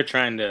 so they're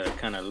trying to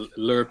kind of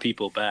lure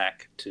people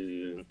back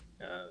to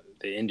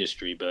the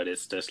industry, but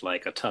it's just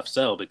like a tough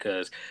sell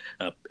because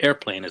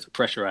airplane is a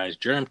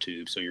pressurized germ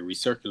tube, so you're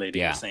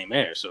recirculating the Yeah, same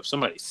air. So if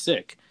somebody's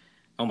sick,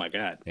 oh my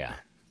God, yeah,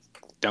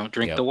 don't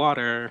drink the yep,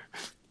 water.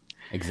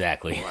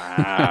 exactly.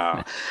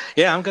 Wow.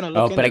 Yeah, I'm gonna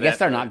Oh, look but into I guess that.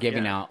 they're But not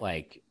giving yeah, out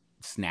like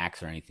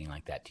snacks or anything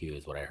like that too,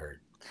 is what I heard.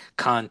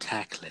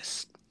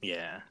 contactless.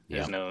 Yeah,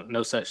 there's Yep.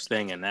 no such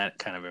thing in that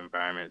kind of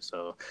environment.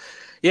 So,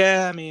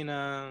 yeah, I mean,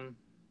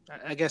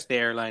 I guess the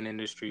airline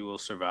industry will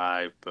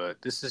survive,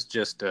 but this is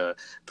just a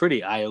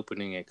pretty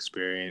eye-opening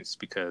experience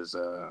because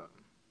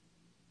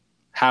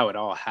how it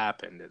all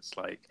happened. It's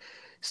like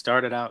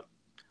started out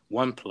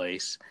one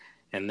place,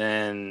 and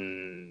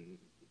then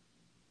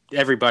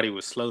everybody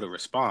was slow to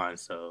respond.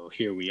 So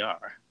here we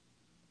are.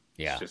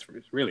 Yeah.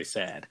 It's really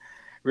sad,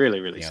 really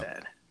really Yep.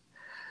 sad.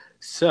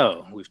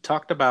 So we've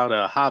talked about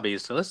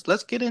hobbies. So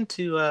let's get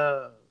into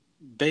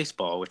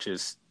baseball, which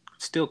is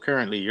still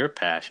currently your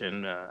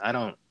passion. I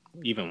don't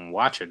even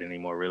watch it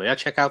anymore, really. I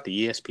check out the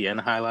ESPN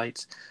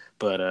highlights,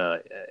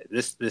 but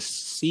this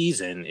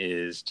season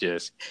is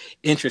just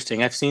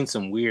interesting. I've seen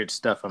some weird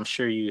stuff. I'm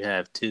sure you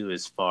have too,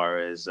 as far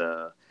as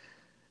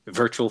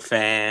virtual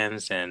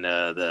fans and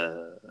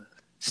the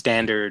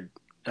standard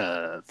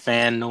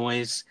fan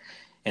noise.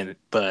 And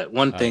but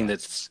one Oh thing yeah.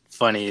 that's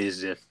funny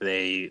is if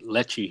they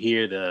let you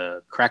hear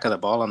the crack of the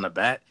ball on the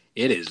bat,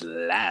 it is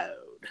loud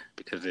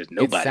because there's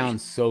It nobody.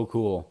 sounds so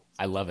cool.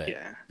 I love it.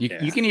 Yeah, You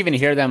yeah, can even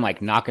hear them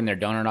like knocking their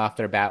donut off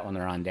their bat when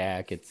they're on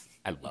deck.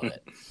 I love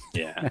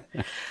yeah,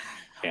 it.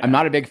 I'm yeah,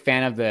 not a big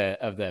fan of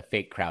the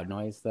fake crowd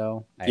noise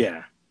though.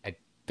 yeah. I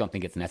don't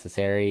think it's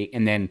necessary.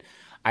 And then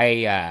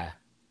I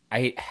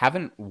I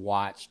haven't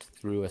watched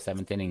through a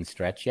seventh inning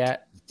stretch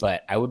yet,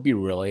 but I would be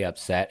really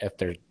upset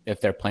if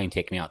they're playing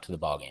 "Take Me Out to the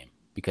Ball Game"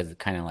 because it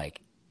kind of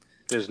like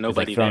There's It's like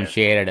nobody throwing there.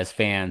 shade at us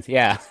fans.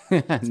 Yeah,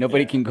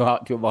 nobody Yeah. can go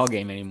out to a ball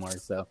game anymore.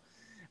 So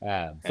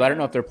I don't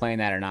know if Yeah. they're playing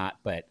that or not,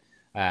 but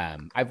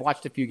I've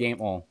watched a few games.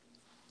 Well,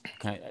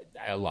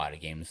 a lot of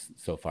games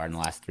so far in the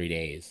last 3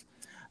 days,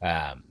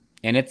 and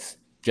it's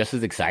just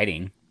as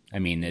exciting. I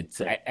mean,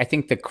 Right. I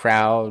think the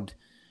crowd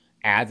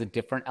adds a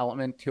different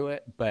element to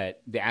it,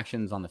 but the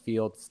actions on the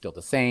field still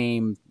the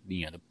same.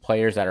 The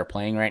players that are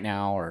playing right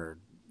now are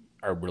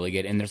really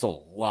good, and there's a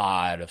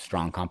lot of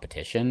strong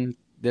competition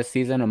this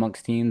season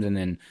amongst teams. And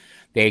then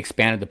they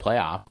expanded the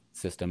playoff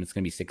system. It's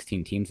going to be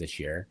 16 teams this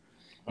year,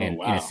 Oh and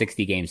in a wow.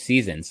 60 game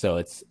season. So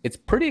it's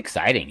pretty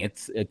exciting.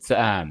 It's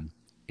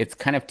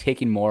kind of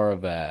taking more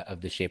of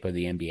the shape of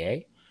the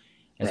NBA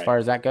as Right. far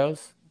as that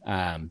goes.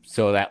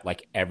 So that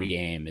like every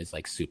game is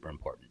like super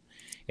important.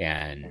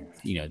 Yeah.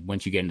 And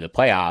once you get into the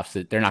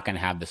playoffs, they're not going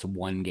to have this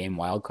one game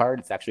wild card.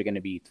 It's actually going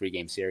to be 3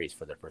 game series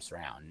for the first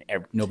round.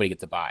 Nobody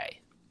gets a bye,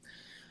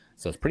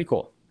 so it's pretty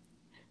cool.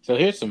 So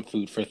here's some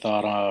food for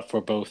thought for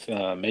both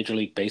Major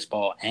League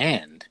Baseball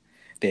and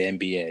the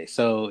NBA.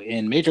 So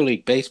in Major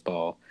League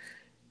Baseball,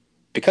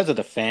 because of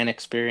the fan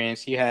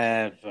experience, you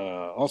have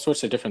all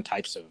sorts of different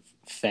types of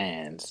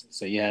fans.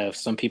 So you have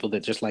some people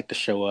that just like to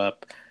show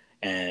up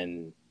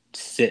and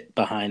sit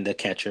behind the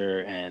catcher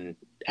and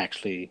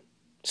actually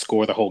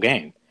score the whole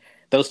game.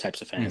 Those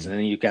types of fans. Mm-hmm. And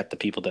then you've got the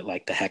people that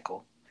like to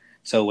heckle.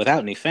 So without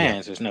any Yep.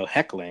 fans, there's no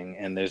heckling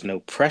and there's no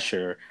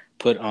pressure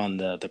put on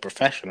the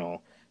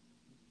professional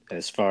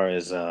as far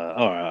as oh,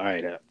 all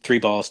right, 3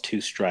 balls, 2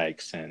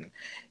 strikes, and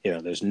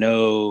there's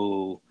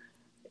no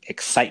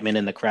excitement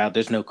in the crowd.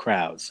 There's no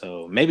crowd,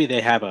 so maybe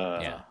they have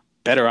Yeah. a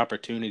better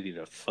opportunity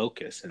to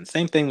focus. And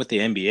same thing with the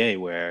NBA,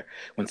 where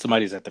when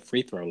somebody's at the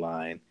free throw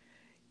line,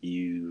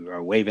 you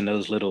are waving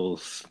those little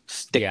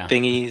stick Yeah.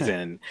 thingies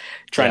and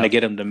trying to Yep.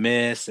 get them to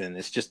miss, and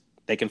it's just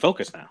they can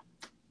focus now.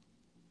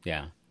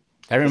 Yeah.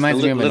 That Just the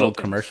reminds me of an little old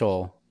things.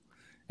 commercial.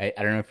 I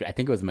don't know if I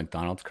think it was a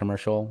McDonald's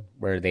commercial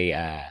where they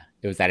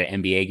it was at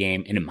an NBA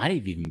game, and it might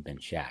have even been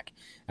Shaq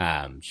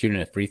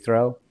shooting a free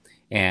throw,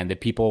 and the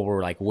people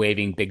were like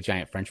waving big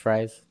giant French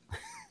fries.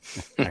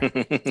 I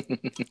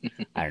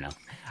don't know.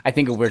 I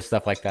think of weird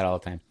stuff like that all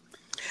the time.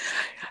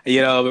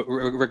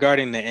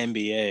 Regarding the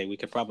NBA, we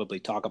could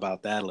probably talk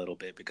about that a little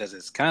bit because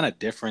it's kind of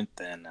different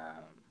than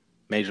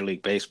Major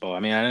League Baseball. I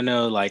mean, I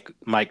know like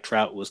Mike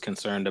Trout was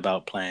concerned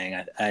about playing.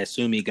 I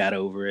assume he got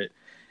over it,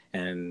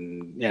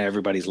 and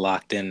everybody's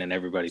locked in and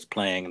everybody's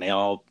playing, and they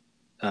all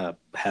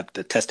have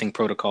the testing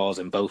protocols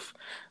in both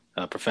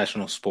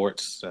professional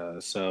sports.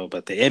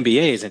 But the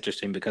NBA is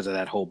interesting because of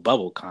that whole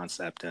bubble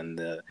concept and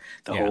the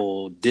Yeah.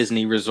 whole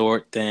Disney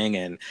resort thing.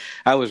 And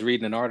I was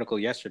reading an article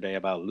yesterday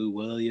about Lou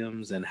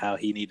Williams and how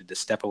he needed to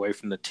step away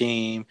from the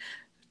team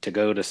to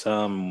go to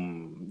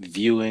some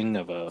viewing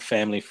of a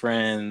family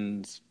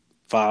friend's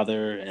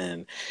father,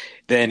 and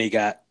then he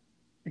got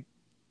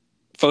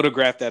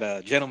photographed at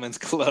a gentleman's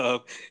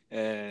club,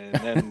 and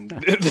then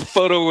the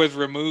photo was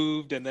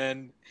removed, and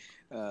then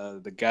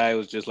the guy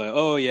was just like,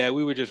 "Oh yeah,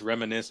 we were just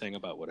reminiscing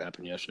about what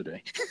happened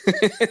yesterday."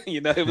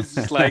 It was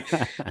just like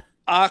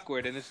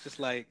awkward, and it's just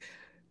like,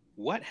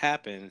 what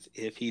happens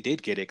if he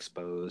did get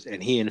exposed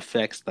and he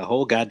infects the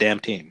whole goddamn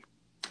team?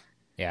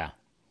 Yeah.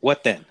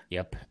 What then?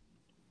 Yep.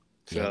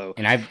 Yep. So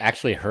And I've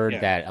actually heard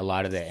yeah, that a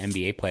lot of the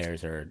NBA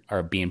players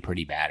are being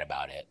pretty bad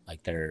about it.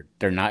 Like they're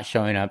not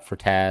showing up for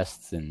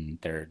tests and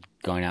they're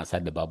going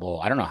outside the bubble.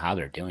 I don't know how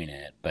they're doing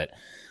it, but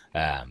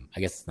I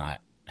guess it's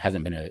not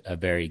hasn't been a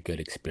very good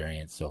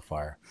experience so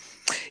far,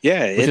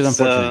 yeah, which is it's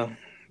unfortunate.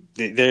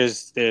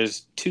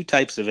 there's two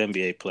types of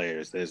NBA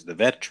players. There's the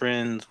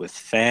veterans with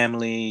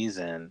families,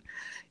 and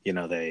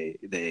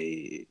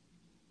they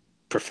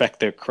perfect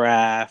their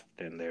craft,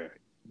 and they're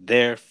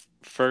there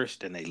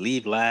first, and they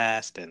leave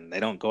last, and they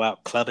don't go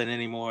out clubbing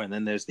anymore. And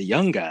then there's the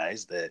young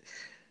guys that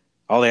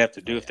all they have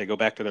to Oh do if yeah. they go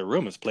back to their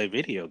room is play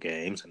video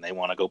games, and they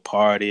want to go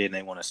party and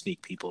they want to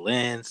sneak people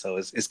in. So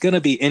it's going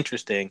to be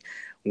interesting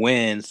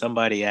when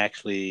somebody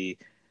actually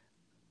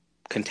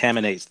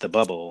contaminates the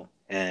bubble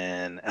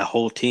and a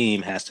whole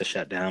team has to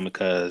shut down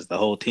because the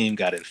whole team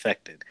got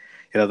infected.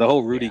 The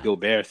whole Rudy Yeah.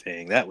 Gobert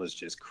thing, that was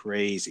just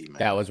crazy, That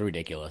man. was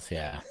ridiculous.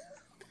 Yeah.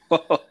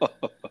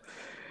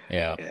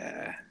 Yeah.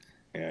 Yeah.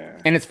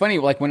 Yeah. And it's funny,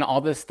 like when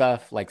all this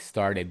stuff like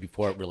started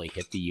before it really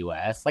hit the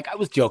US, like I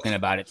was joking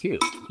about it too,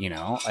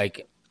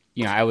 like,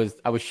 I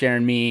was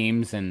sharing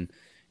memes and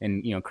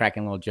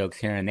cracking little jokes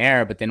here and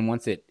there. But then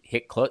once it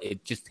hit close,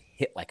 it just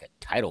hit like a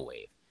tidal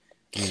wave.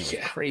 I mean, it was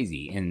Yeah.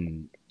 crazy.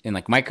 And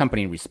like my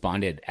company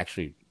responded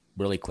actually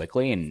really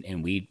quickly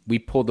and we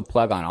pulled the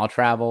plug on all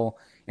travel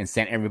and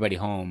sent everybody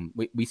home.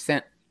 We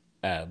sent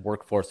a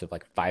workforce of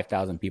like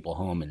 5,000 people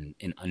home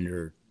in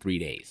under 3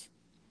 days,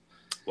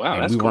 Wow,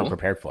 and that's we weren't cool.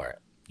 prepared for it.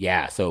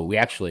 Yeah, so we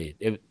actually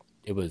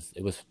it was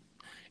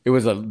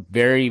a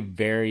very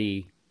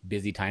very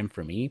busy time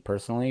for me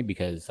personally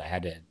because I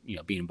had to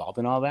be involved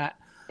in all that.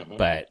 Hmm.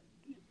 But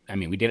I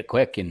mean, we did it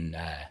quick, and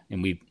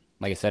we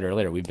like I said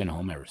earlier, we've been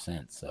home ever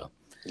since. So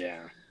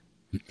Yeah.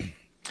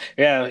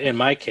 Yeah, in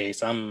my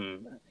case, I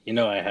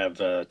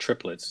have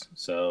triplets.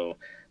 So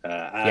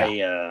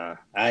yeah,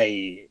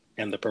 I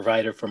am the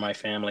provider for my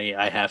family.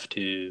 I have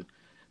to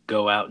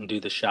go out and do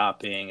the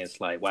shopping.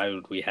 It's like, why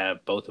would we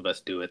have both of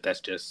us do it? That's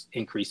just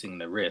increasing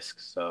the risk.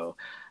 So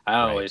I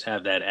Right. always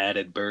have that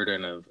added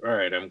burden of, all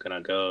right, I'm going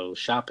to go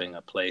shopping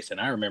a place. And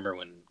I remember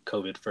when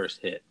COVID first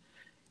hit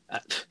uh,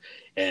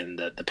 and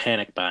the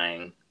panic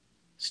buying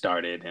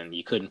started, and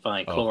you couldn't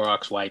find Oh,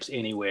 Clorox wipes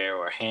anywhere,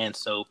 or hand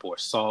soap, or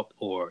salt,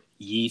 or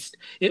yeast.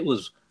 It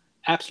was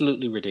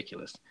absolutely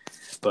ridiculous.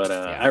 But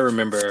yeah. I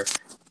remember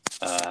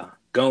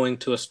going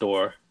to a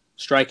store,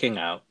 striking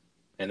out,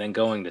 and then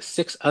going to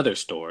six other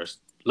stores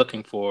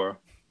looking for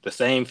the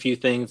same few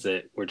things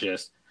that were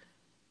just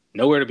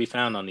nowhere to be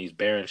found on these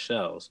barren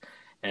shelves.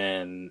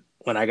 And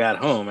when I got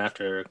home,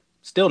 after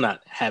still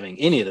not having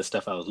any of the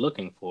stuff I was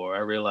looking for, I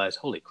realized,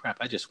 holy crap,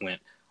 I just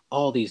went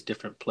all these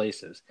different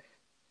places.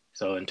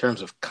 So, in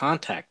terms of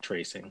contact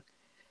tracing,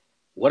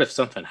 what if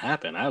something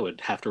happened? I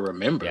would have to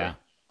remember Yeah.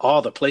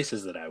 all the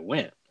places that I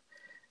went. Yep.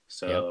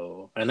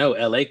 So I know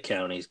LA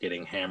County's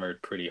getting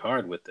hammered pretty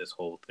hard with this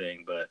whole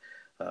thing, but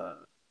uh,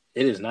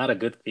 it is not a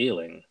good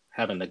feeling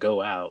having to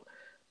go out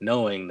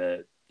knowing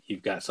that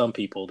you've got some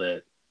people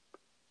that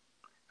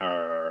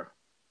are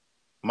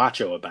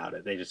macho about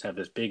it. They just have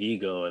this big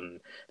ego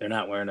and they're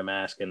not wearing a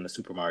mask in the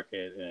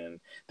supermarket and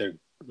they're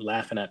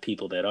laughing at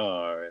people that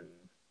are. And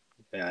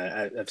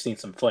I've seen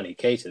some funny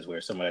cases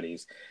where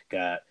somebody's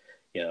got,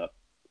 you know,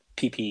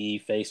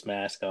 PPE face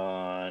mask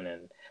on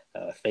and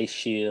face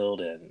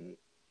shield and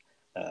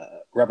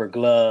rubber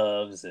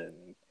gloves,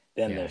 and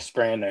then they're Yeah.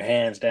 spraying their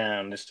hands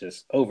down. It's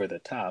just over the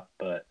top.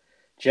 But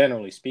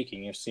generally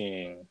speaking, you're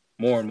seeing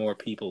more and more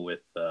people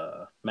with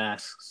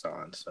masks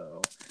on.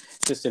 So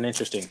it's just an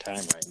interesting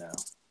time right now.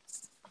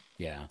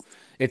 Yeah.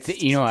 It's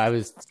I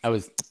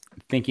was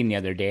thinking the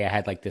other day I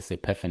had like this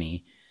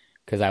epiphany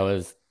because I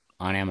was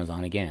on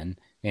Amazon again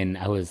and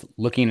I was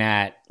looking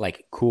at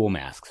like cool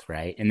masks,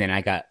 right? And then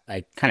I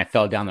kind of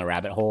fell down the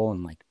rabbit hole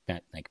and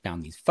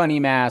found these funny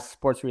masks,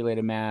 sports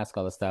related masks,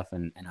 all this stuff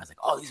and I was like,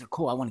 "Oh, these are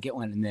cool. I want to get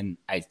one." And then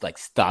I like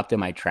stopped in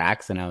my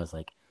tracks and I was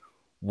like,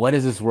 "What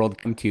does this world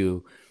come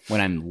to when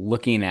I'm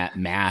looking at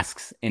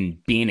masks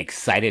and being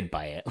excited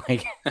by it?"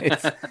 Like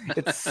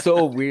it's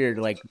so weird.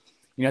 Like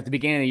at the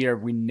beginning of the year,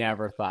 we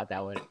never thought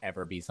that would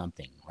ever be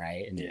something,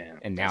 right? Yeah,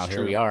 And now that's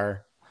here we true.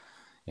 are.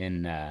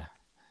 And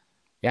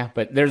yeah,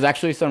 but there's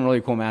actually some really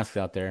cool masks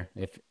out there.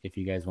 If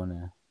you guys want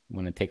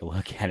to take a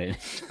look at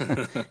it,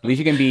 at least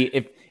you can be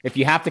if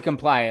you have to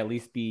comply, at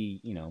least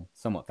be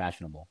somewhat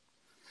fashionable.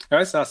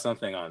 I saw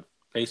something on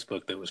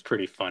Facebook that was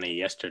pretty funny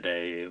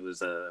yesterday. It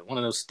was one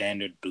of those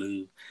standard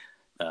blue,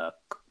 uh,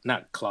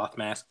 not cloth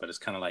mask, but it's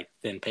kind of like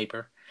thin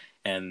paper.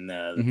 And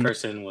the Hmm.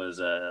 person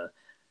was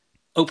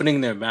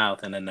opening their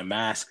mouth, and then the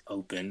mask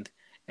opened,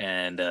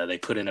 and they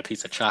put in a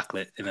piece of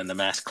chocolate, and then the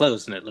mask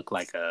closed, and it looked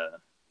like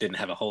didn't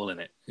have a hole in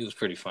it. It was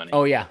pretty funny.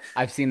 Oh yeah,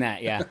 I've seen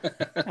that. Yeah,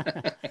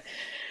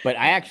 but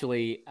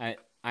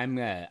I'm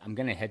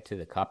gonna head to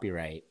the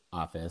copyright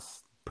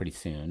office pretty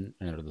soon,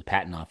 or the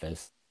patent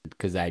office,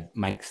 because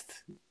my next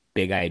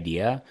big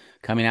idea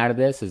coming out of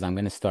this is I'm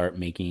gonna start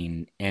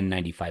making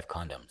N95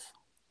 condoms.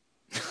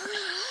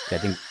 I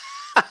think,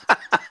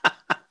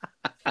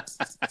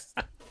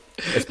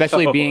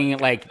 especially Oh my being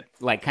god.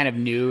 like kind of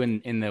new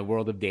in the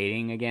world of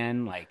dating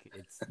again, like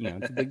it's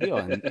a big deal,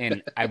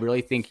 and I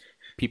really think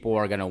people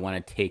are gonna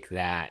want to take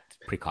that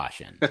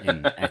precaution,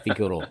 and I think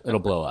it'll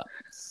blow up.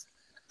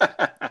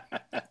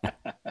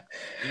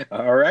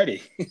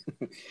 Alrighty.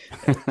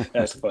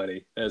 That's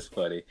funny. That's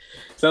funny.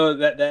 So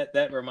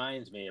that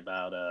reminds me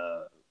about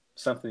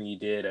something you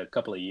did a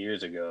couple of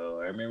years ago.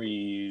 I remember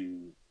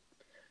you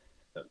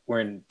were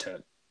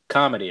into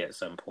comedy at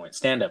some point,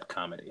 stand up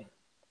comedy.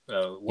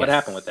 What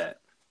happened with Yes. that?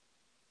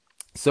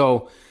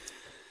 So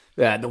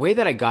the way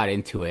that I got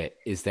into it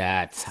is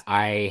that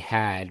I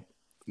had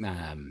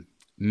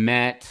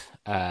met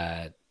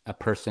a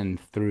person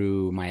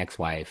through my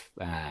ex-wife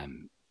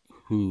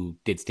who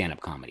did stand-up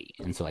comedy,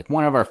 and so like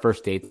one of our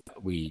first dates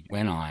that we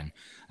went on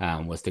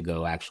was to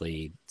go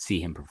actually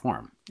see him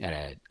perform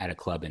at a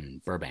club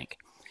in Burbank,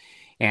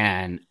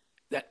 and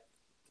that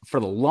for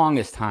the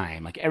longest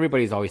time, like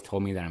everybody's always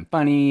told me that I'm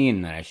funny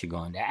and that I should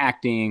go into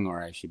acting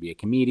or I should be a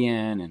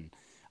comedian, and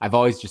I've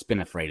always just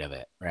been afraid of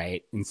it,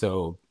 right? And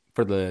so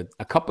for the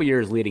a couple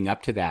years leading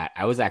up to that,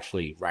 I was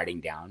actually writing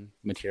down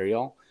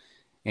material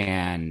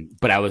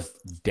but I was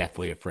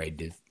definitely afraid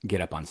to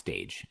get up on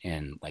stage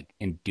and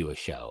do a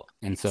show.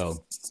 And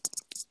so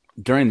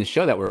during the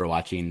show that we were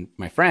watching,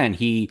 my friend,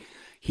 he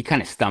kind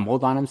of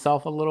stumbled on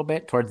himself a little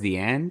bit towards the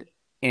end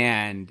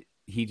and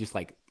he just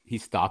like he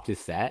stopped his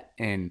set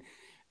and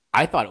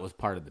I thought it was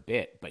part of the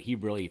bit, but he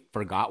really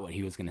forgot what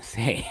he was going to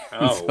say.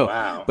 And Oh so,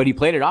 wow. but he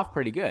played it off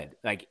pretty good.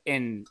 Like,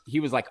 and he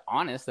was like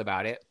honest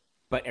about it,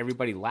 but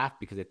everybody laughed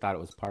because they thought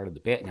it was part of the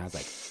bit. And I was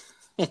like,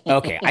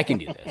 okay, I can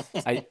do this.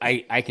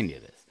 I can do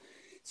this.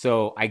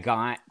 So I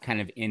got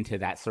kind of into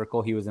that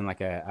circle. He was in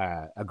like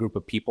a group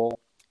of people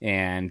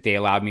and they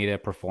allowed me to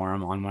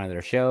perform on one of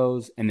their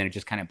shows. And then it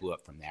just kind of blew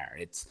up from there.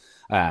 It's,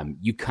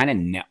 you kind of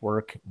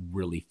network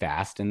really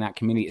fast in that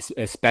community,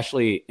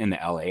 especially in the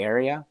LA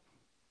area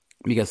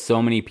because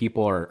so many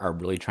people are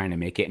really trying to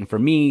make it. And for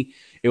me,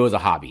 it was a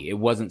hobby. It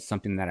wasn't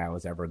something that I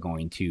was ever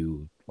going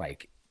to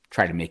like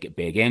try to make it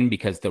big in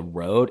because the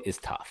road is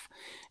tough.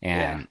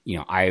 Yeah.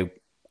 And,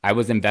 I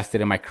was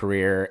invested in my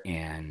career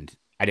and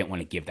I didn't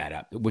want to give that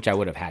up, which I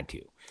would have had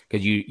to,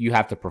 because you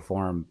have to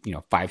perform,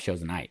 5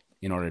 shows a night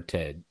in order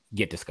to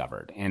get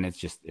discovered. And it's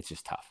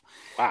just tough.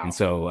 And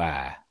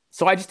Wow.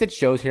 so I just did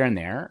shows here and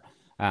there,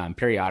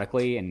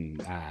 periodically.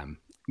 And,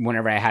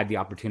 whenever I had the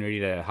opportunity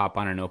to hop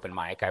on an open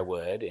mic, I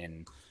would.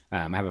 And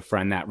I have a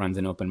friend that runs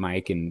an open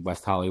mic in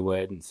West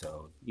Hollywood, and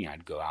so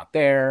I'd go out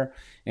there.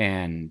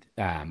 And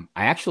I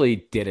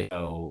actually did a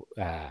show.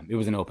 It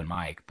was an open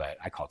mic, but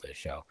I called it a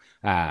show,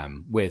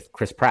 with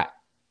Chris Pratt.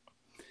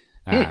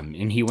 Hmm.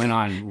 And he went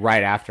on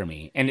right after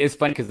me, and it's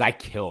funny because I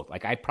killed.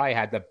 Like I probably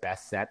had the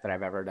best set that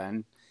I've ever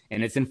done,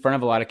 and it's in front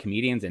of a lot of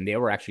comedians, and they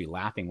were actually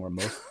laughing. Where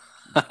most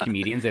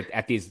comedians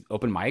at these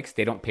open mics,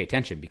 they don't pay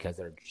attention because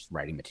they're just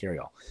writing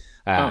material,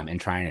 Oh. and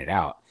trying it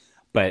out.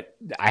 But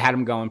I had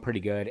him going pretty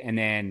good, and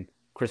then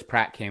Chris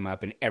Pratt came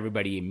up, and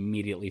everybody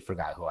immediately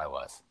forgot who I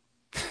was.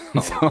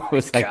 So Oh it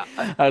was my like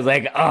God. I was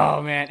like,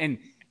 oh man,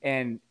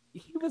 and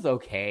he was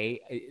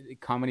okay.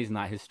 Comedy's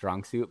not his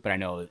strong suit, but I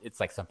know it's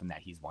like something that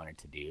he's wanted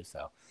to do.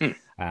 So,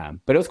 Hmm.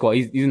 but it was cool.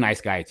 He's a nice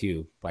guy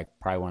too, like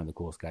probably one of the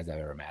coolest guys I've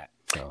ever met.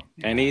 So,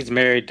 And he's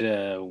married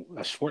to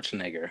a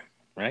Schwarzenegger,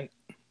 right?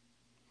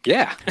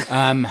 Yeah.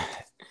 um,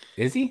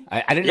 is he?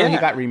 I didn't know he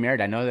Yeah. got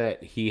remarried. I know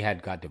that he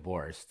had got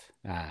divorced,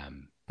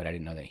 but I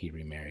didn't know that he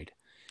remarried.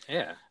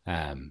 Yeah.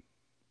 Um,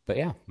 but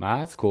yeah, well,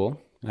 that's cool.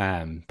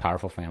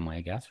 Powerful family,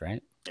 I guess,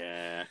 right?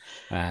 Yeah.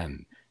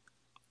 Um,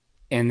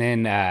 and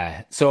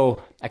then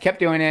so I kept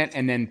doing it,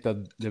 and then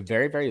the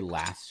very very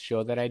last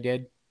show that I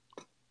did,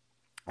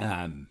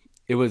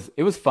 it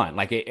was fun.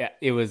 Like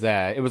it was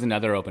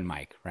another open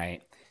mic,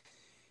 right?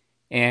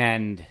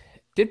 And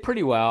did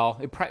pretty well.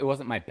 It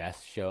wasn't my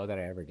best show that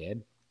I ever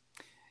did,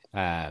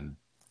 um,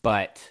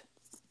 but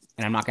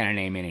and I'm not going to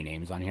name any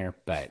names on here,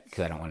 but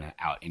because I don't want to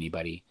out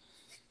anybody.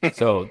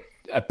 So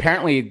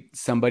apparently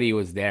somebody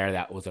was there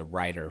that was a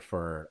writer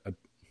for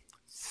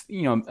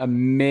a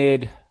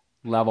mid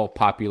level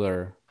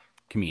popular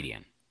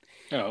comedian.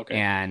 Oh, okay.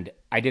 And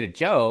I did a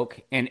joke,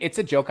 and it's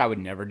a joke I would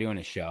never do in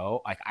a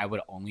show. Like I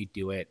would only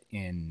do it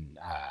in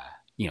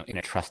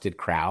a trusted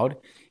crowd,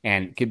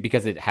 and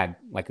because it had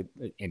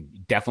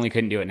and definitely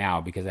couldn't do it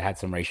now because it had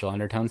some racial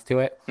undertones to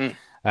it.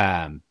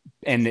 Hmm.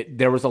 And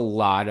there was a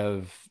lot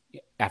of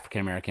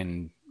African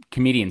American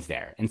comedians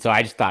there, and so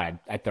I just thought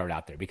I'd throw it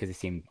out there because they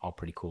seemed all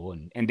pretty cool,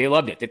 and they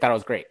loved it. They thought it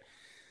was great.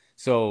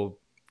 So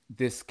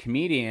this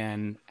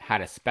comedian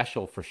had a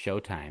special for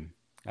Showtime,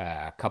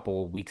 a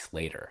couple weeks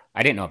later.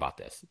 I didn't know about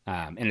this,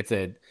 and it's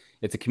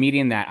a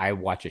comedian that I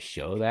watch a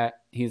show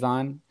that he's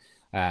on,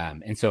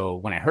 and so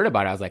when I heard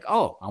about it, I was like,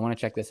 oh, I want to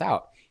check this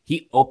out.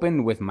 He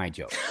opened with my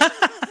joke.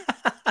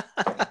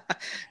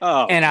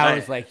 Oh And I man.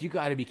 was like, you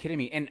got to be kidding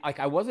me. And like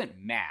I wasn't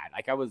mad.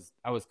 Like I was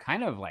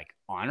kind of like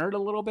honored a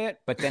little bit,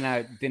 but then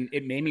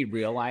it made me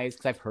realize,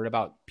 cuz I've heard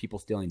about people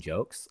stealing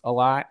jokes a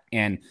lot,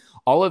 and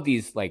all of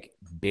these like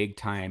big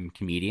time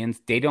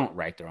comedians, they don't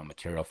write their own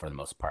material for the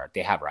most part.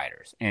 They have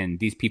writers. And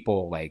these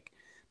people, like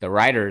the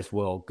writers,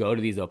 will go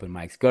to these open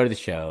mics, go to the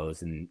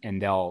shows, and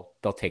they'll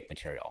take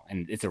material.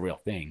 And it's a real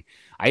thing.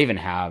 I even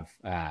have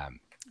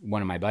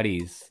one of my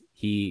buddies,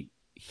 he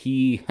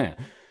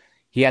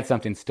he had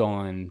something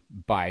stolen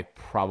by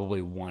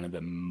probably one of the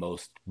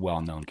most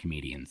well-known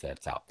comedians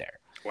that's out there,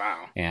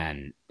 Wow.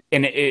 and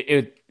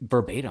it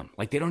verbatim,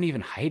 like they don't even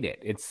hide it.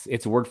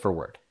 It's word for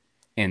word,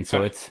 and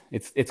so Huh.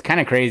 it's kind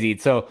of crazy.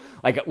 So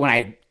like when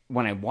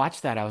I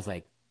watched that, I was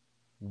like,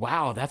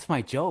 wow, that's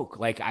my joke.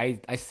 Like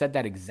I said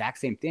that exact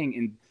same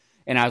thing,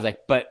 and I was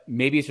like, but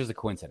maybe it's just a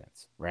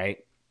coincidence, right?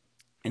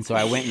 And so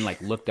I went and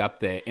like looked up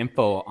the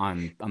info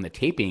on the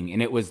taping,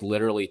 and it was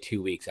literally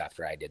 2 weeks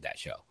after I did that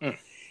show. Hmm.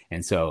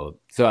 And so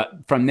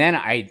from then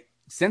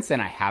since then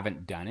I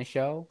haven't done a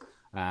show.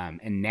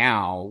 And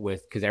now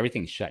because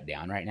everything's shut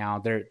down right now,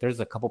 there's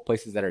a couple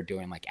places that are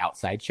doing like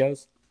outside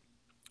shows,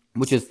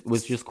 was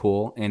just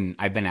cool. And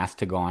I've been asked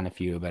to go on a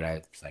few, but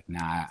I was like,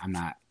 nah, I'm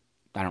not.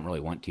 I don't really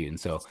want to. And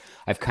so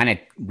I've kind of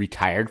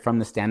retired from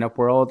the stand up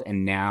world,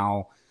 and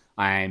now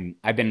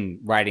I've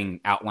been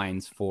writing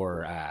outlines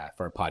for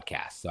a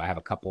podcast. So I have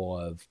a couple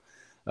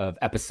of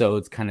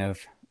episodes kind of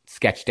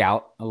sketched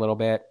out a little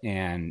bit,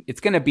 and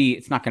it's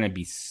not going to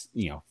be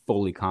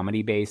fully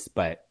comedy based,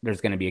 but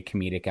there's going to be a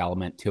comedic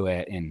element to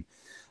it. And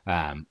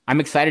I'm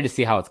excited to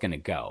see how it's going to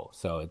go.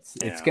 So it's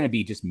Yeah. going to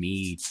be just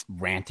me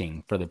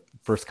ranting for the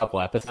first couple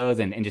episodes,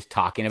 and just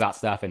talking about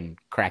stuff and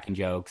cracking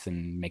jokes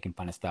and making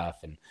fun of stuff,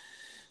 and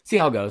see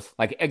how it goes.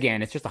 Like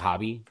again, it's just a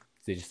hobby.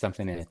 It's just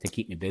something to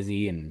keep me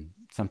busy, and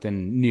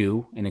something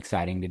new and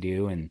exciting to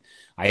do. And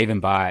I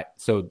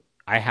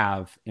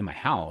have in my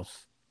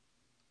house,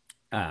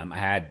 I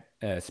had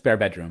a spare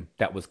bedroom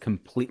that was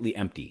completely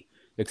empty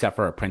except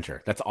for a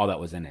printer. That's all that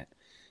was in it.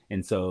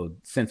 And so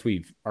since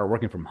we are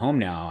working from home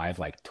now, I've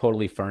like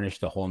totally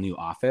furnished a whole new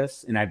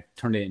office, and I've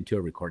turned it into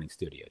a recording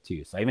studio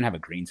too. So I even have a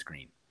green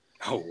screen.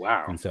 Oh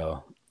wow. And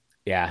so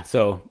Yeah.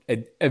 So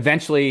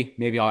eventually,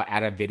 maybe I'll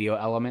add a video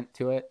element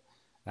to it.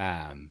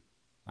 Um,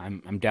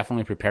 I'm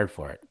definitely prepared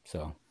for it.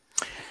 So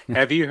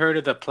Have you heard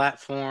of the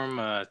platform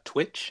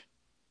Twitch?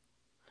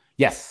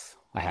 yes,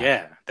 I have.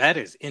 Yeah, that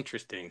is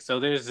interesting. So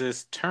there's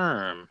this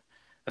term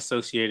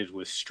associated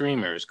with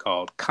streamers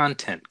called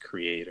content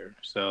creator.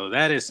 So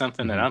that is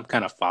something that Hmm. I'm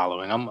kind of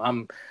following.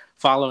 I'm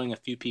following a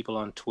few people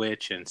on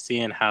Twitch and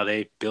seeing how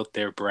they built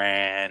their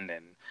brand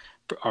and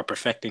are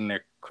perfecting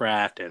their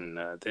craft. And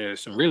there's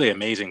some really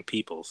amazing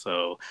people.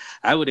 So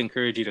I would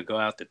encourage you to go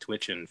out to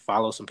Twitch and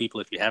follow some people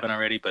if you haven't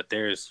already. But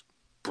there's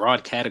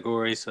broad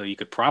categories, so you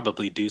could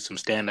probably do some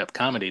stand-up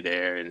comedy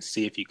there and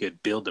see if you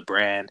could build a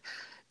brand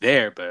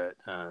there. But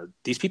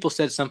these people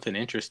said something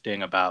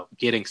interesting about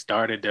getting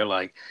started. They're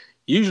like,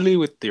 usually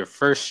with your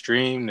first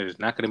stream, there's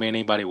not going to be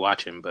anybody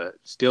watching, but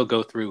still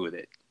go through with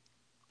it. Yeah.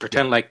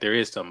 Pretend like there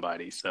is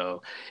somebody.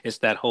 So it's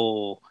that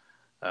whole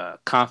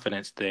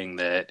confidence thing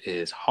that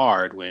is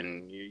hard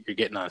when you're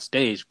getting on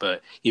stage,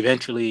 but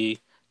eventually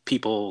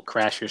people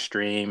crash your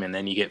stream and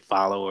then you get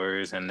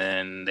followers and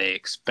then they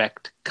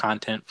expect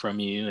content from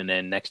you, and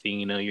then next thing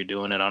you know you're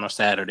doing it on a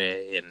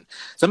Saturday, and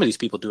some of these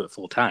people do it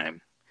full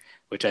time,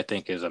 which I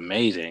think is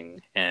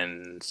amazing.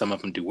 And some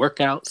of them do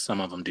workouts, some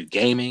of them do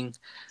gaming,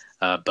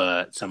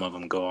 but some of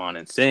them go on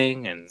and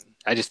sing. And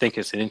I just think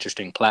it's an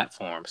interesting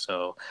platform.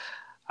 So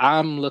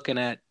I'm looking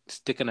at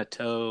sticking a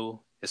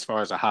toe as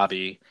far as a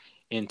hobby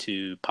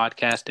into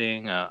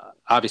podcasting.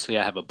 Obviously,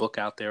 I have a book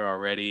out there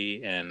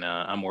already, and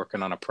I'm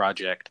working on a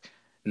project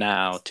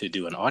now to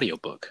do an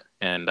audiobook.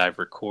 And I've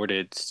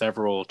recorded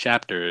several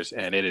chapters,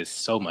 and it is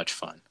so much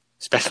fun,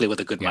 especially with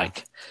a good Yeah.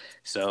 mic.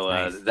 So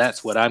Nice.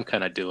 that's what I'm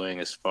kind of doing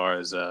as far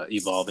as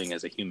evolving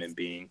as a human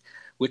being,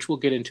 which we'll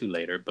get into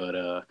later. But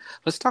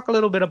let's talk a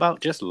little bit about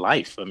just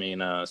life. I mean,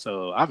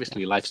 so Yeah.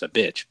 obviously life's a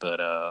bitch,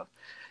 but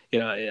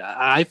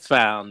I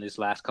found this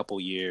last couple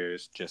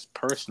years just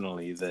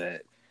personally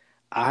that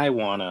I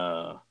want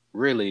to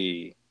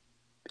really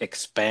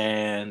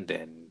expand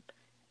and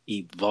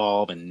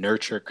evolve and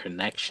nurture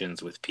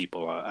connections with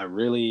people. I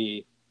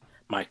really,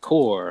 my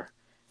core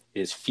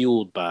is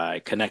fueled by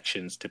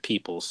connections to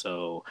people.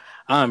 So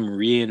I'm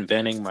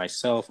reinventing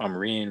myself. I'm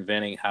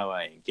reinventing how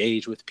I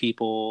engage with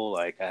people.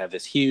 Like I have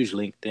this huge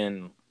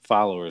LinkedIn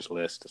followers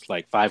list. It's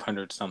like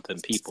 500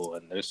 something people,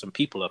 and there's some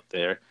people up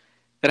there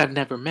that I've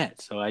never met.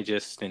 So I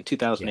just in Yeah.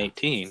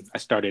 2018 I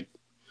started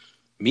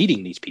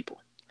meeting these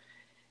people,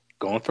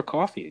 going for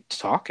coffee,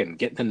 talking,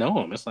 getting to know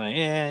them. It's like,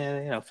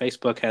 yeah,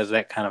 Facebook has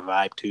that kind of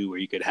vibe too, where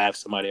you could have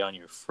somebody on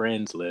your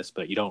friends list,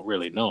 but you don't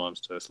really know them.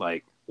 So it's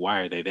like,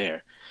 why are they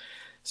there?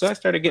 So I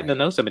started getting to Right.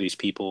 know some of these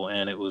people,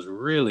 and it was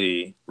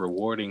really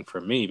rewarding for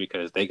me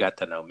because they got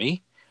to know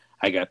me,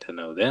 I got to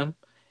know them,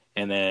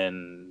 and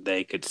then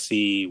they could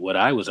see what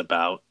I was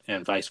about,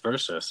 and vice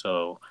versa.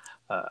 So,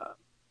 uh,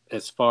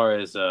 as far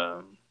as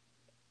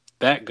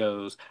that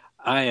goes,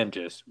 I am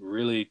just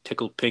really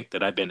tickled pink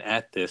that I've been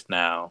at this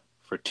now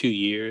for 2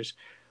 years,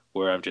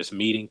 where I'm just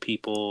meeting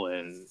people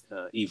and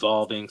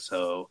evolving.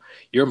 So,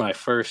 you're my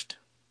first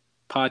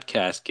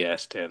podcast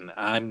guest, and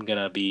I'm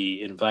gonna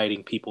be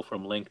inviting people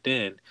from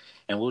LinkedIn,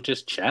 and we'll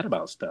just chat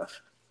about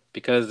stuff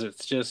because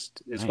it's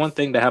one Nice.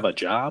 thing to have a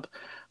job,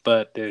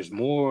 but there's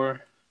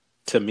more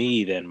to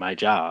me than my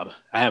job.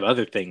 I have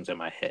other things in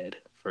my head.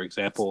 For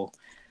example,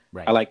 I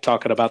Right. like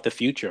talking about the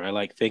future. I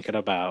like thinking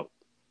about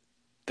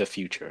the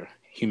future,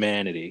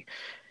 humanity,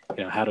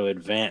 how to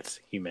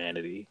advance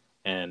humanity,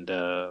 and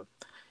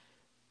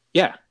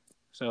yeah.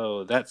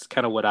 So that's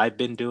kind of what I've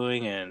been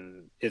doing,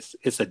 and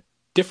it's a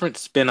different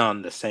spin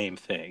on the same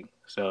thing.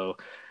 So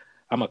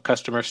I'm a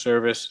customer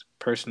service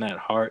person at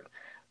heart,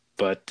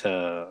 but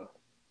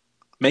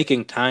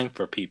making time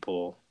for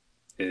people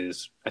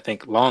is, I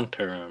think, long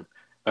term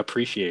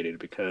appreciated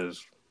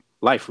because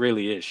life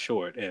really is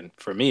short. And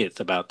for me, it's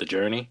about the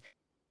journey.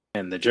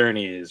 And the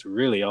journey is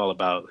really all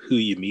about who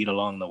you meet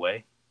along the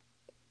way.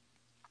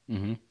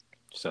 Hmm.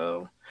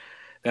 So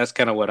that's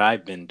kind of what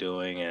I've been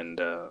doing. And,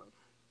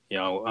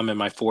 I'm in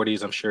my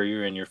 40s. I'm sure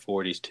you're in your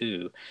 40s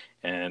too.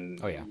 And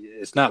Oh yeah.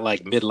 it's not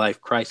like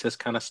midlife crisis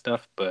kind of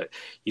stuff, but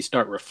you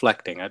start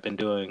reflecting. I've been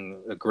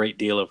doing a great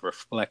deal of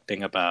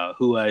reflecting about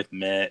who I've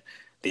met,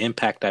 the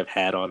impact I've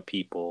had on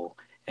people,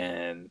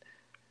 and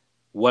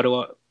what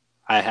do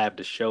I have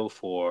to show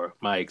for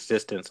my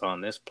existence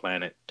on this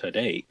planet to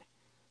date,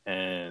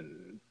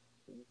 and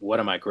what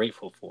am I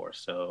grateful for.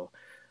 So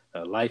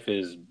life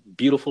is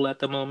beautiful at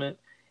the moment,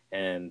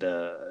 and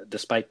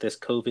despite this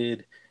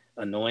COVID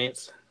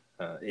annoyance,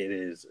 it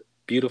is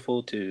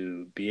beautiful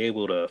to be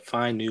able to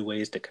find new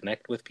ways to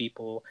connect with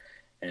people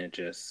and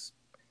just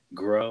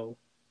grow.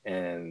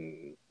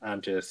 And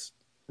I'm just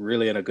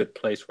really in a good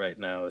place right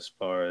now as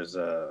far as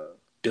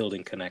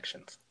building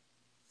connections.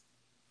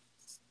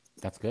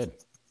 That's good.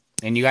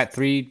 And you got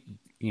three,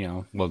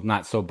 well,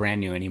 not so brand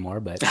new anymore,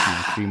 but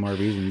three more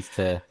reasons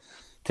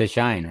to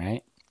shine,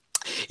 right?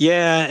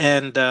 Yeah,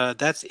 and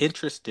that's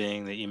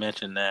interesting that you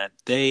mentioned that.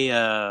 They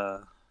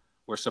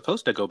were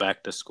supposed to go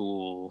back to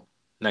school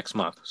next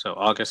month, so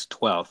August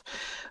 12th.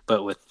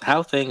 But with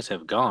how things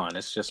have gone,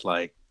 it's just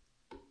like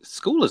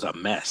school is a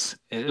mess.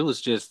 It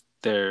was just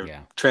their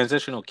Yeah.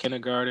 transitional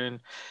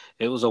kindergarten.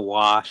 It was a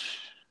wash.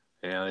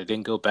 They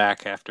didn't go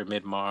back after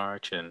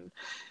mid-March, and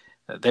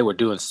they were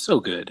doing so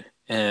good.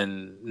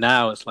 And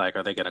now it's like,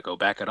 are they going to go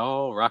back at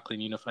all?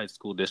 Rockland Unified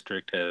School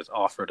District has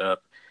offered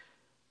up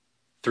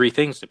three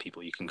things to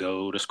people. You can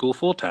go to school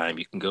full time,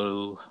 you can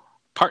go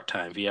part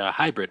time via a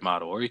hybrid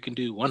model, or you can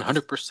do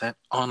 100%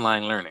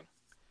 online learning.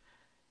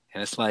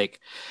 And it's like,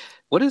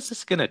 what is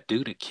this going to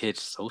do to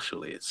kids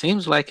socially? It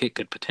seems like it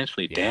could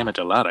potentially Yeah. damage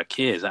a lot of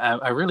kids.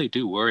 I really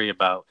do worry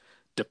about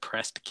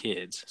depressed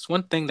kids. It's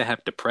one thing to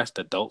have depressed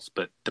adults,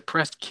 but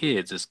depressed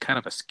kids is kind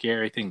of a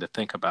scary thing to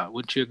think about.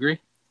 Wouldn't you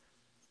agree?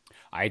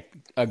 I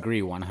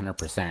agree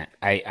 100%.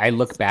 I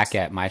look back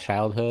at my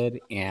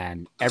childhood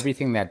and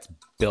everything that's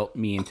built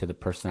me into the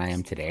person I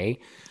am today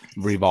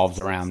revolves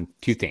around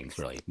two things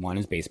really. One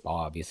is baseball,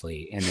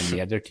 obviously, and then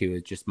the other two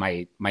is just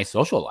my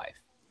social life.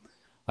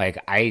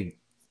 Like I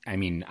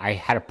mean, I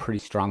had a pretty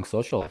strong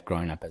social life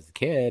growing up as a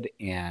kid,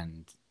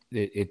 and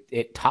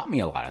it taught me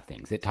a lot of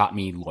things. It taught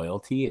me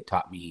loyalty. It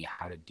taught me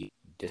how to do,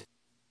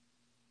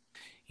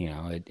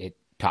 it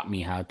taught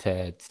me how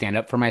to stand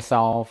up for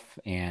myself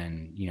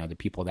and the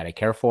people that I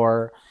care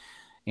for,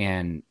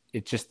 and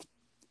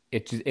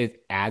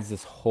it adds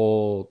this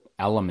whole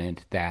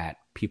element that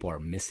people are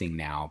missing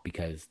now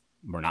because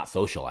we're not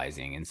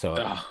socializing. And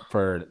so Oh,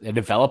 for the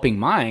developing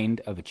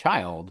mind of a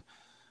child,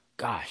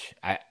 gosh,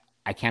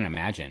 I can't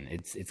imagine.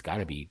 It's got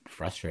to be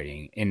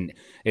frustrating. And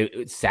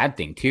it's sad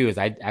thing too is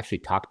I actually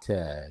talked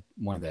to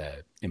one of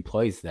the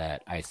employees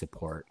that I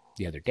support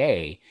the other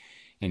day,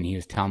 and he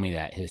was telling me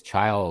that his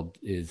child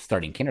is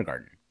starting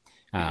kindergarten.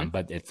 hmm.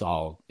 But it's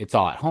all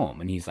at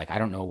home, and he's like, I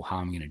don't know how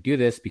I'm going to do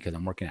this because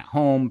I'm working at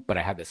home, but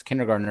I have this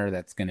kindergartner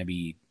that's going to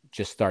be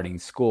just starting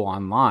school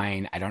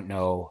online. I don't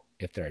know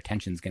if their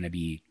attention's going to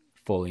be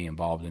fully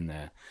involved in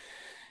the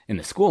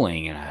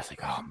schooling. And I was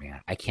like, oh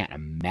man, I can't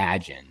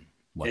imagine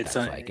what It's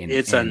that's a like.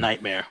 it's a And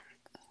nightmare.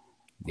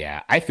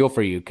 yeah, I feel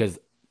for you because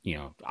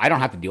I don't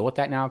have to deal with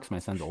that now because my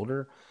son's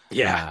older.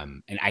 Yeah.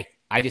 And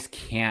I just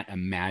can't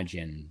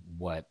imagine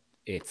what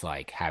it's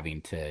like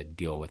having to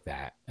deal with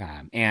that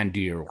and do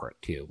your work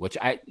too. Which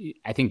I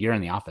think you're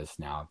in the office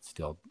now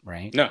still,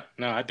 right? No,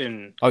 no, Oh, I've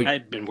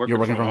been you're working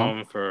working from from home.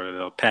 home for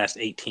the past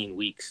 18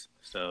 weeks.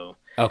 So,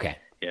 Okay.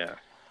 yeah.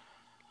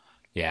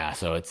 Yeah,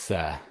 so it's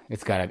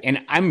gotta, and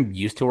I'm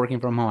used to working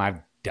from home.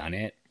 I've done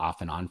it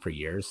off and on for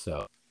years,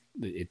 so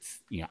it's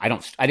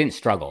I didn't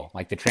struggle.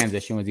 Like the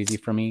transition was easy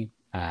for me,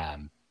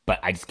 but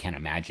I just can't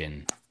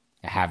imagine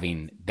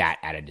having that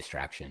added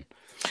distraction.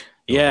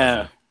 It Yeah,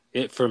 wasn't.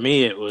 it for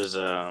me it was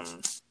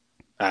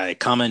I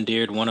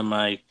commandeered one of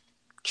my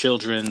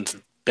children's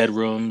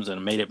bedrooms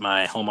and made it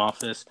my home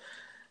office.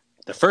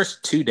 The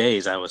first 2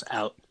 days I was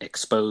out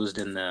exposed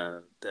in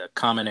the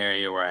common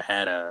area where I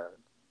had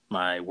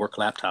my work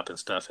laptop and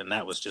stuff, and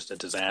that was just a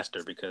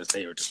disaster because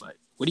they were just like,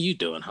 "What are you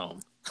doing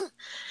home?"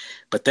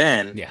 But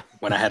then Yeah,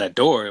 when I had a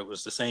door, it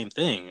was the same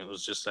thing. It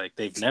was just like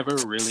they've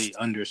never really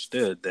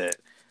understood that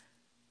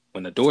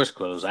when the doors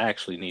close, I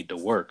actually need to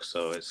work.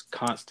 So it's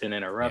constant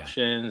yeah,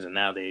 interruptions, and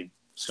now they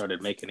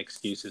started making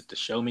excuses to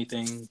show me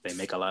things. They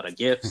make a lot of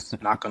gifts,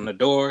 knock on the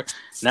door.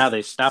 Now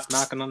they stop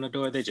knocking on the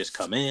door; they just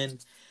come in,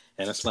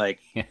 and it's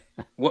like, yeah,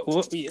 what?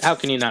 How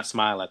can you not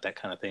smile at that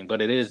kind of thing?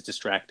 But it is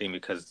distracting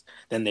because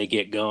then they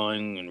get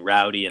going and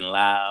rowdy and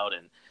loud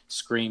and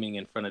screaming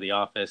in front of the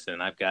office,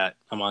 and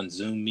I'm on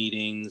Zoom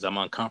meetings, I'm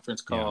on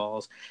conference yeah,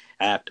 calls.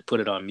 I have to put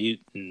it on mute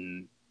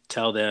and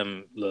tell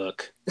them,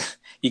 look,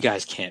 you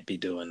guys can't be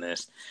doing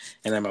this.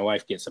 And then my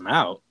wife gets them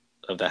out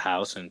of the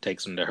house and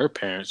takes them to her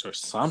parents or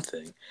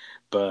something.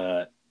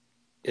 But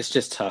it's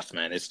just tough,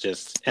 man. It's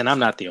just, and I'm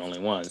not the only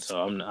one, so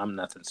I'm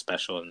nothing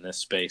special in this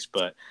space.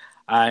 But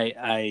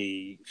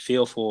I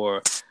feel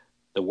for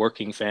the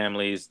working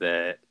families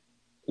that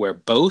where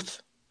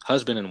both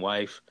husband and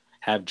wife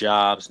have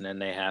jobs, and then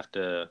they have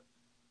to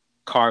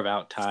carve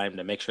out time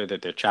to make sure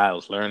that their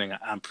child's learning.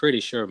 I'm pretty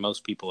sure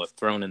most people have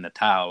thrown in the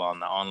towel on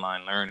the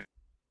online learning.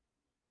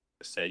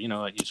 Said, you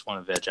know what, you just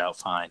want to veg out,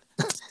 fine.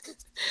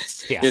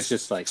 yeah, It's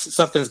just like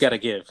something's got to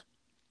give.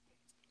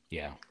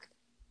 yeah.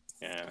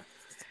 Yeah,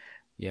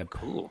 Yep.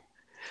 cool.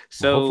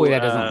 Well, hopefully So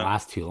that doesn't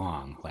last too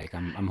long. Like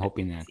I'm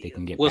hoping that they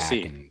can get we'll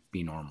back see. and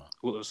be normal.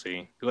 We'll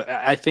see.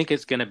 I think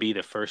it's going to be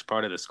the first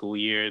part of the school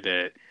year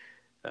that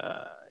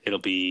it'll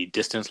be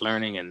distance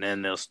learning, and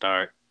then they'll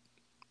start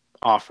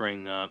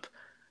offering up,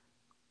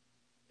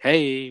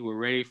 hey, we're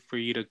ready for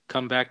you to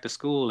come back to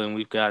school, and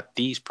we've got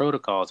these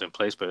protocols in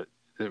place. But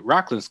the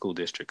Rockland School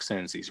District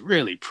sends these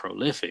really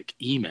prolific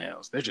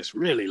emails. They're just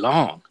really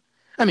long.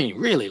 I mean,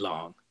 really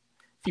long.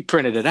 If you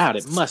printed it out,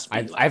 it must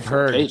be I've like I've four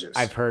heard pages.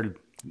 I've heard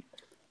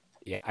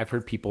yeah, I've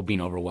heard people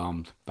being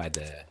overwhelmed by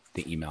the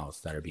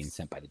emails that are being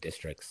sent by the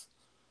districts.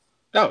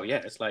 Oh yeah,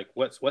 it's like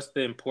what's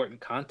the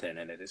important content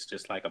in it? It's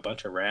just like a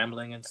bunch of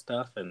rambling and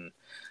stuff. And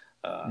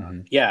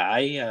Hmm. yeah,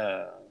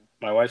 I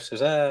my wife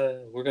says,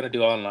 we're gonna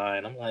do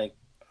online. I'm like,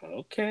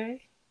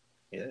 okay.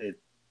 Yeah,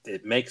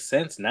 it makes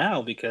sense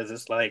now because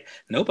it's like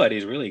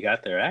nobody's really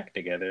got their act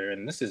together,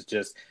 and this is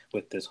just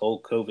with this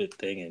whole COVID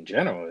thing in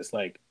general. It's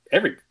like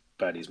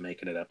everybody's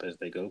making it up as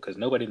they go because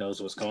nobody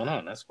knows what's going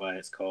on. That's why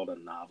it's called a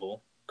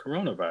novel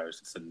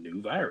coronavirus. It's a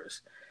new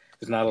virus.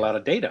 There's not a Yeah. lot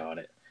of data on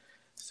it. Yeah.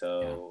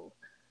 So,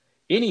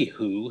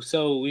 anywho,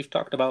 so we've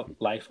talked about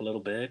life a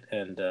little bit,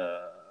 and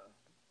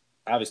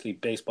obviously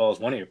baseball is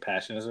one of your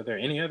passions. Are there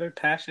any other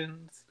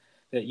passions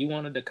that you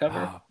wanted to cover?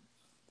 Uh,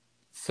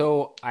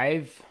 so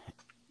I've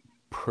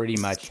pretty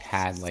much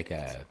had like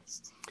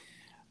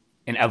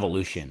an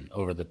evolution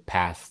over the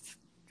past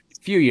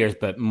few years,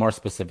 but more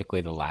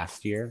specifically the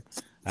last year,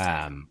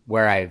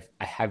 where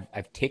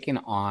I've taken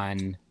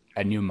on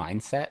a new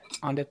mindset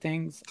onto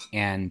things,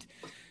 and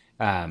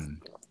um,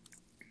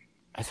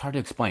 it's hard to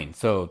explain.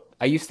 So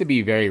I used to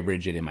be very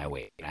rigid in my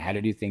way. I had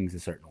to do things a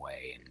certain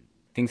way, and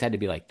things had to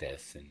be like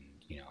this, and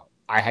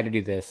I had to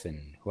do this,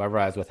 and whoever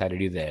I was with had to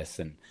do this,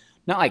 and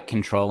not like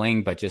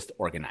controlling, but just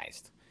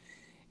organized.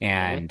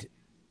 Mm-hmm.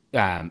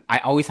 And I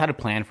always had a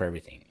plan for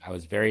everything. I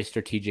was very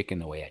strategic in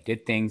the way I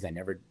did things.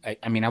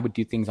 I mean, I would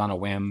do things on a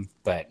whim,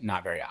 but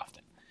not very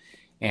often.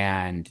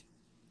 And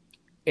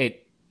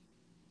it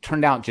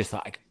turned out just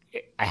like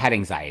I had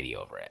anxiety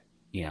over it,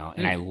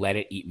 and I let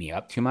it eat me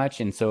up too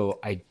much. And so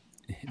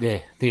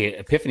the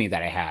epiphany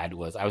that I had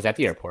was I was at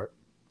the airport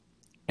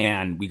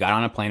and we got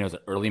on a plane. It was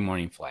an early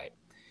morning flight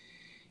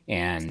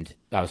and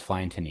I was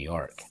flying to New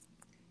York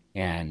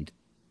and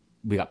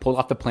we got pulled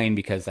off the plane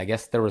because I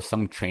guess there was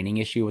some training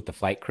issue with the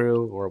flight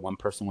crew or one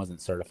person wasn't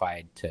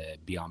certified to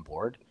be on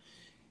board.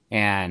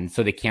 And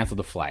so they canceled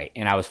the flight.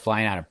 And I was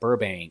flying out of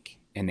Burbank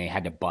and they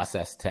had to bus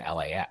us to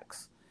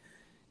LAX.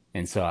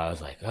 And so I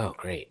was like, oh,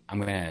 great.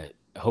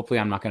 Hopefully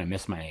I'm not going to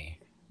miss my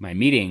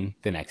meeting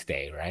the next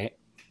day. Right.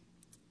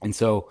 And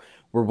so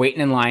we're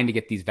waiting in line to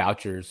get these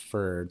vouchers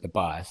for the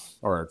bus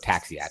or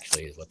taxi,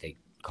 actually, is what they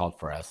called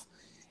for us.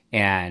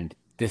 And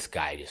this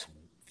guy just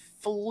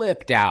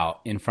flipped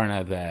out in front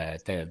of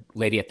the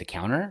lady at the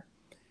counter.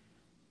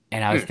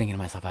 And I was thinking to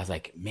myself, I was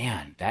like,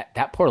 man,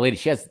 that poor lady,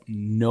 she has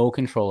no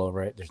control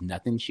over it. There's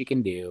nothing she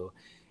can do.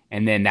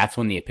 And then that's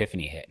when the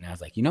epiphany hit. And I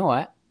was like, you know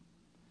what?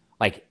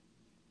 Like,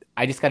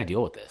 I just got to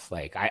deal with this.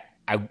 Like,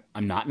 I'm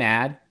not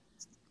mad.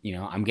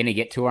 I'm going to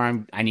get to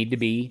where I need to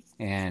be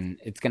and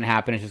it's going to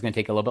happen. It's just going to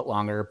take a little bit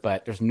longer,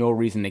 but there's no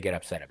reason to get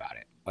upset about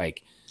it.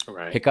 Like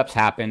Right. hiccups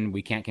happen.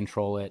 We can't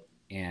control it.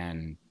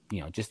 And,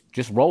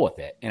 just roll with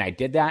it. And I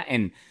did that.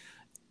 And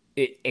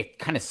it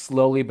kind of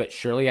slowly but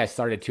surely I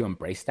started to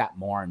embrace that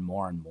more and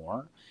more and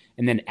more.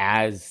 And then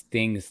as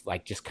things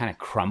like just kind of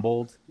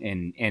crumbled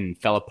and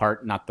fell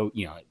apart, not the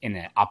in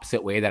an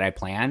opposite way that I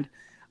planned,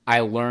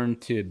 I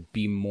learned to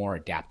be more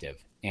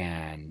adaptive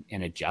and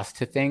adjust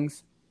to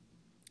things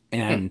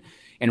and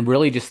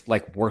really just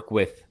like work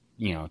with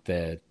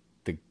the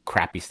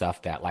crappy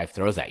stuff that life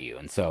throws at you.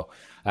 And so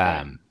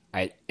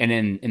Right.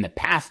 in the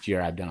past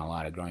year I've done a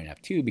lot of growing up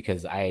too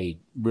because I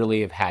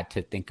really have had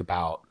to think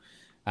about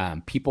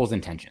people's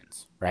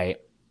intentions, right?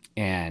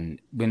 And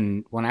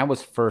when I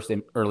was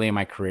early in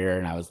my career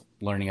and I was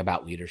learning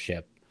about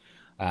leadership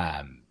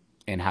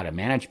and how to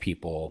manage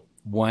people,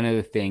 one of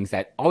the things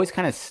that always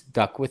kind of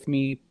stuck with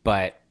me,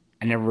 but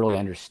I never really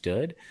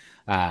understood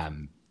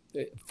um,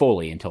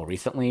 fully until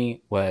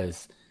recently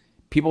was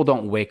people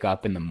don't wake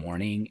up in the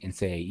morning and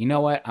say, you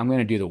know what, I'm going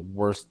to do the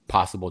worst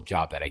possible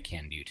job that I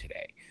can do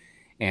today.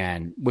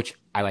 And which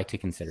I like to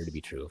consider to be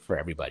true for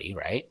everybody.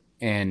 Right.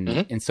 And,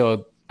 Mm-hmm. and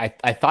so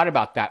I thought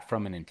about that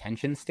from an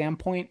intention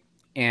standpoint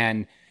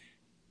and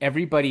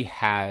everybody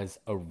has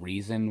a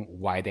reason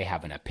why they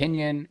have an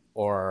opinion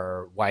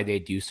or why they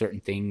do certain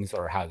things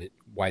or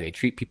why they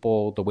treat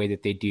people the way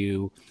that they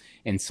do.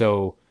 And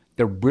so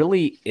there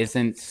really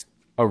isn't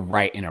a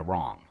right and a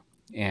wrong.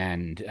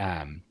 And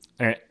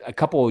a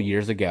couple of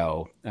years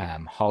ago,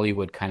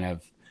 Hollywood kind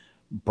of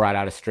brought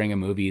out a string of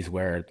movies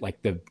where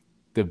like the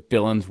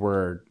villains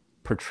were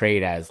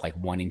portrayed as like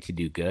wanting to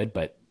do good,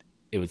 but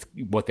it was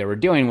what they were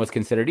doing was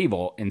considered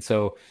evil. And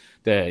so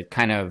the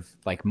kind of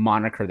like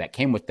moniker that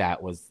came with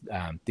that was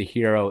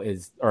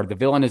the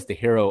villain is the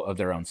hero of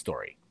their own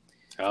story.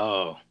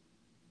 Oh,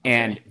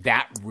 And okay.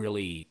 that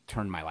really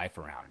turned my life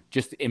around,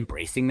 just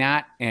embracing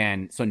that.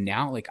 And so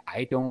now like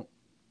I don't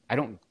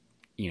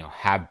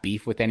have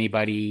beef with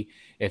anybody.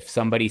 If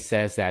somebody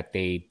says that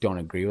they don't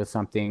agree with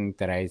something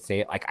that I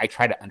say, like I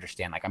try to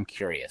understand, like I'm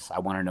curious. I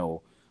want to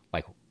know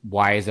like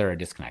why is there a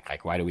disconnect?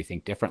 Like why do we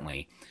think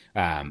differently?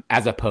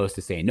 As opposed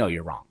to saying, no,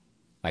 you're wrong.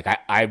 Like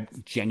I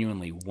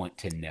genuinely want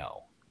to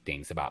know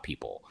things about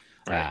people.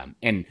 Right.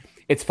 And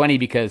it's funny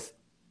because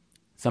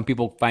some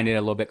people find it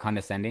a little bit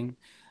condescending.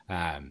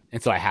 And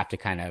so I have to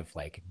kind of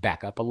like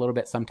back up a little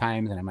bit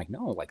sometimes. And I'm like,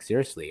 no, like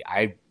seriously,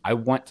 I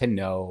want to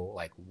know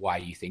like why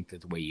you think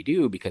that the way you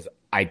do, because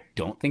I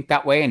don't think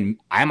that way. And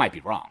I might be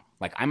wrong.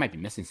 Like I might be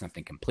missing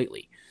something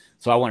completely.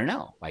 So I want to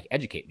know, like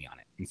educate me on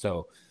it. And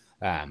so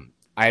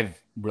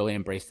I've really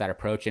embraced that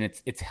approach and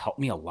it's helped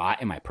me a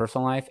lot in my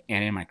personal life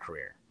and in my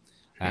career.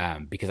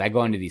 Because I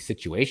go into these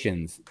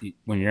situations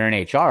when you're in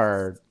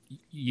HR,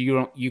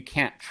 you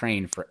can't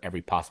train for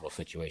every possible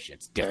situation.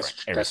 It's different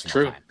every That's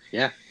single true. time.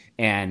 Yeah.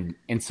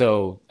 And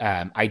so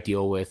I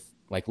deal with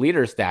like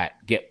leaders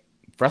that get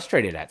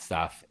frustrated at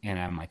stuff, and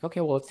I'm like, okay,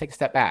 well, let's take a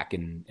step back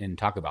and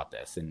talk about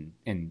this,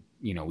 and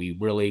we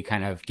really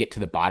kind of get to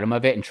the bottom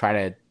of it and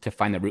try to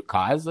find the root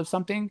cause of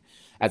something,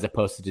 as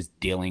opposed to just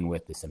dealing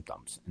with the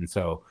symptoms. And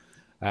so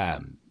I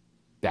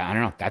don't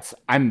know,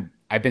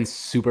 I've been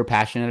super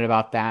passionate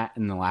about that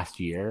in the last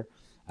year,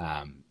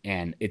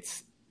 and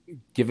it's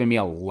given me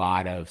a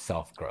lot of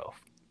self growth,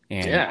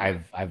 and Yeah.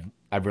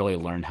 I've really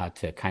learned how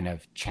to kind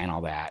of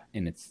channel that,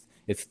 and it's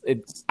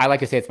I like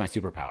to say it's my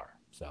superpower.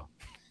 So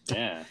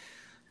Yeah.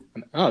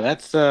 Oh,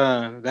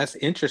 that's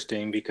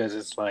interesting because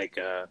it's like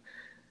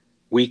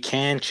we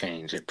can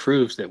change. It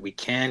proves that we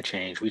can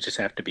change. We just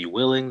have to be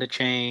willing to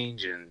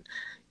change, and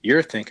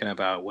you're thinking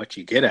about what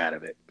you get out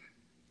of it.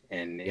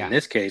 And in yeah,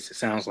 this case, it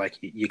sounds like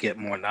you get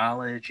more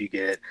knowledge, you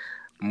get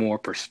more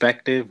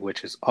perspective,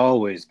 which is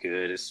always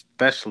good,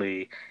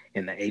 especially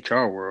in the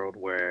HR world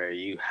where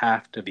you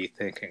have to be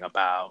thinking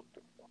about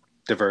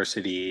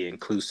diversity,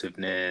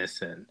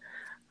 inclusiveness, and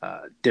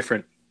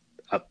different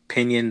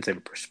opinions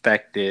and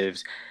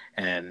perspectives,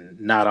 and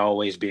not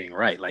always being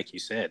right. Like you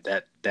said,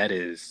 that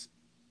is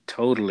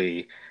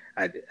totally.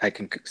 I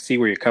can see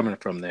where you're coming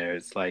from there.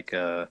 It's like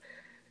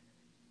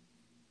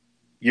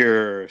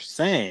you're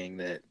saying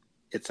that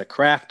it's a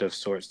craft of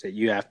sorts that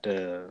you have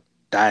to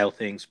dial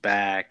things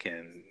back,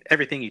 and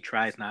everything you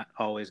try is not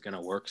always going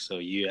to work, so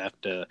you have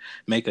to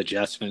make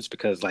adjustments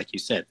because like you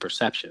said,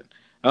 perception,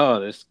 oh,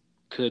 this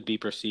could be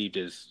perceived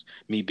as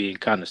me being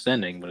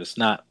condescending, but it's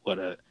not what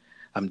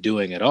I'm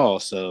doing at all.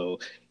 So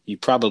you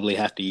probably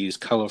have to use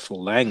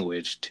colorful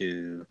language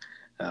to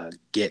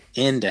get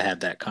in to have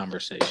that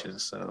conversation.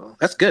 So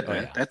that's good, oh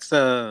man.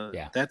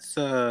 yeah, That's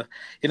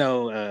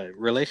yeah,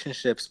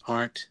 relationships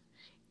aren't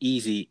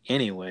easy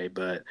anyway,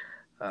 but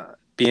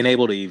being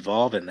able to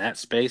evolve in that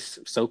space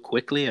so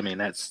quickly, I mean,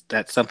 that's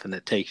something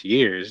that takes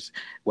years,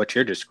 what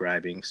you're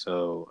describing.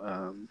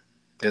 So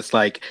it's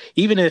like,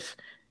 even if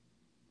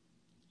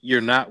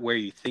you're not where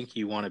you think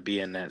you want to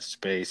be in that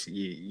space,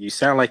 you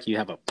sound like you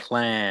have a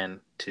plan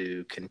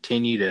to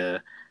continue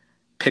to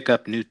pick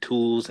up new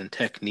tools and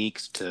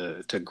techniques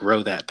to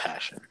grow that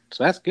passion.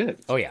 So that's good.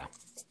 oh yeah.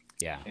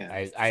 Yeah,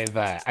 Yeah.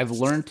 I've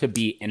learned to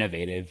be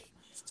innovative,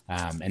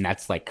 and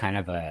that's like kind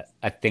of a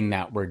thing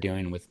that we're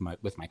doing with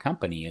my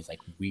company is like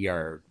we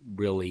are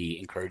really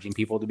encouraging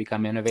people to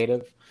become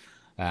innovative,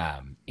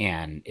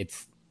 and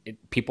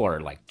people are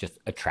like just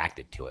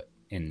attracted to it,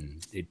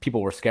 and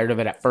people were scared of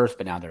it at first,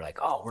 but now they're like,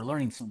 oh, we're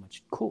learning so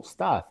much cool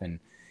stuff, and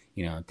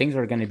things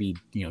are going to be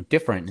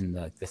different, and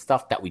the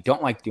stuff that we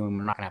don't like doing,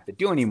 we're not going to have to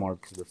do anymore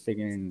because we're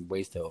figuring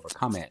ways to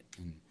overcome it,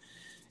 and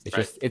it's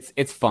Right. just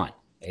it's fun.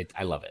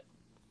 I love it.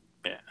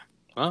 Yeah.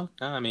 Well,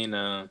 no, I mean,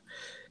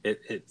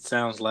 it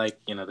sounds like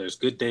there's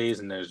good days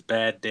and there's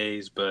bad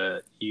days,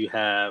 but you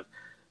have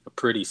a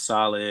pretty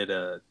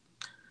solid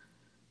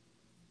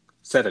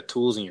set of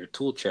tools in your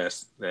tool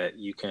chest that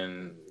you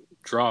can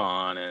draw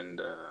on, and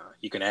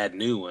you can add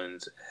new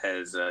ones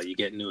as you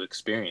get new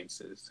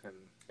experiences. And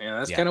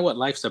that's Yeah. kind of what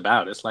life's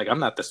about. It's like I'm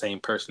not the same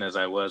person as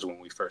I was when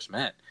we first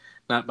met,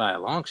 not by a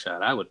long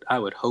shot. I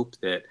would hope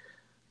that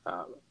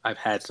I've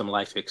had some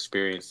life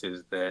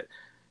experiences that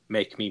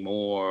make me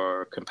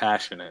more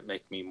compassionate,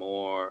 make me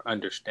more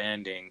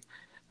understanding.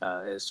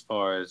 As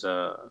far as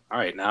all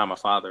right, now I'm a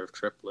father of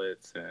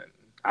triplets, and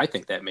I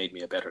think that made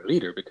me a better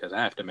leader because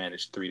I have to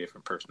manage three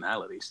different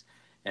personalities,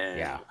 and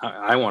Yeah.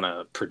 I want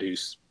to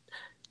produce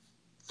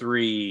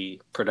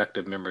three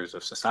productive members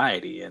of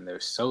society. And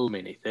there's so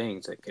many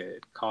things that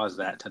could cause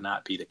that to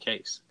not be the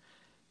case.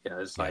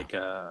 It's Yeah. like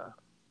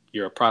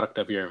you're a product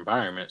of your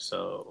environment.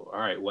 So, all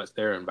right, what's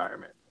their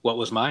environment? What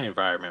was my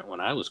environment when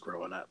I was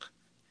growing up?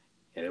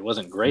 And it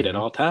wasn't great at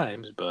Hmm. all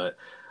times, but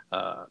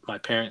my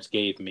parents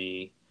gave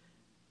me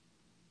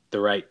the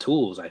right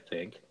tools, I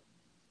think,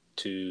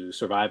 to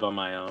survive on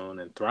my own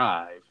and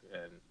thrive.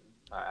 And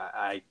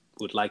I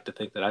would like to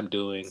think that I'm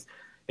doing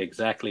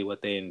exactly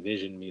what they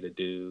envisioned me to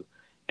do,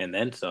 and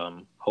then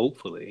some,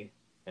 hopefully.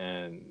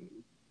 And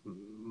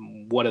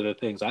one of the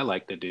things I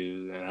like to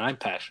do and I'm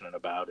passionate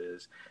about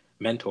is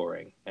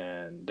mentoring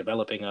and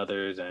developing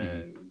others Hmm.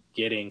 and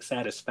getting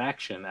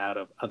satisfaction out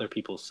of other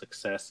people's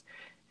success,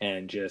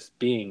 and just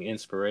being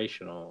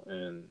inspirational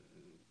and,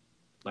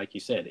 like you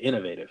said,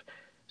 innovative. Yep.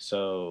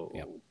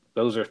 So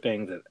those are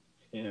things that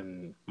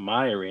in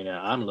my arena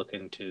I'm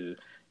looking to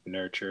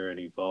nurture and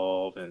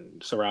evolve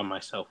and surround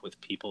myself with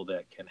people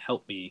that can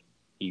help me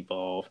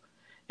evolve.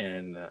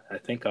 And I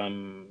think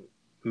I'm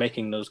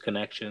making those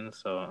connections,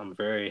 so I'm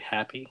very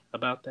happy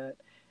about that.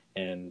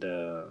 And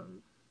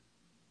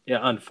yeah,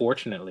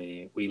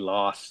 unfortunately, we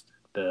lost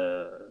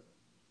the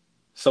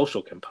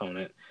social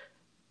component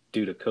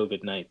due to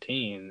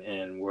COVID-19,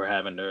 and we're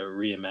having to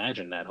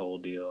reimagine that whole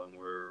deal, and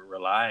we're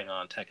relying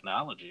on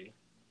technology,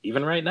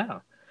 even right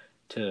now,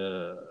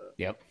 to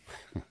Yep.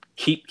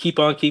 keep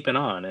on keeping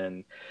on.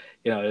 And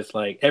it's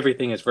like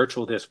everything is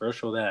virtual this,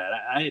 virtual that.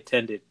 I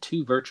attended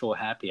two virtual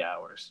happy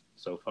hours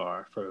so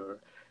far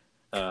for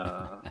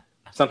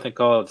something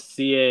called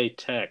CA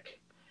Tech,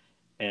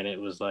 and it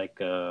was like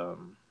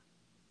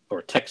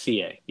or Tech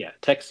CA, yeah,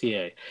 Tech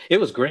CA. It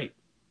was great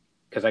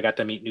because I got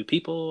to meet new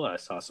people. I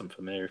saw some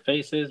familiar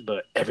faces,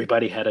 but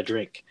everybody had a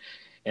drink,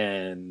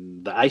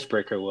 and the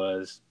icebreaker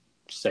was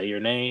say your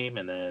name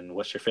and then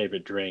what's your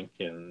favorite drink,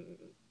 and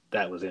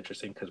that was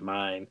interesting because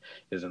mine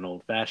is an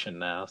old fashioned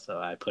now. So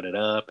I put it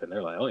up, and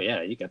they're like, "Oh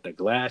yeah, you got the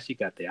glass, you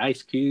got the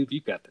ice cube, you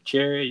got the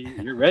cherry,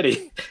 you're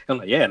ready." I'm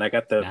like, "Yeah," and I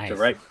got Nice.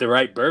 the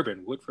right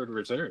bourbon, Woodford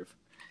Reserve.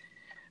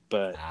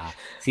 But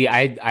See,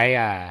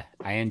 I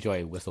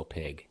enjoy Whistle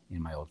Pig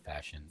in my old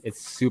fashioned.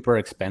 It's super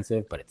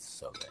expensive, but it's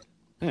so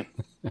good.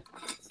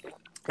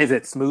 is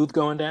it smooth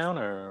going down,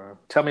 or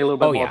tell me a little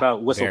bit Oh more yeah,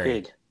 about Whistle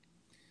very. Pig?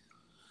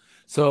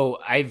 So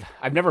I've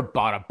never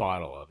bought a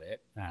bottle of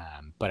it,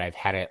 but I've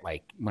had it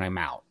like when I'm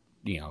out.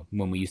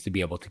 When we used to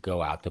be able to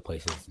go out to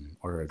places and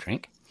order a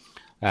drink.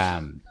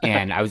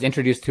 And I was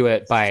introduced to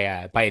it by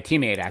a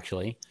teammate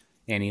actually,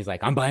 and he's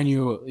like, "I'm buying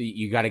you.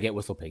 You got to get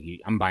Whistle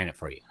Pig. I'm buying it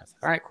for you." I was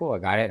like, "All right, cool. I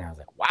got it." And I was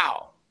like,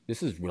 "Wow,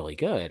 this is really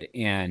good."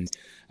 And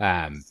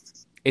um,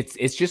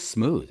 it's just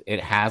smooth.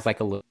 It has like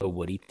a little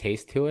woody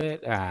taste to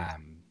it,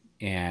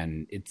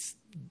 and it's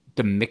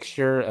the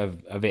mixture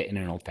of it in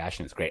an old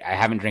fashioned is great. I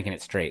haven't drinking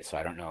it straight, so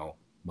I don't know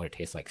what it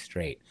tastes like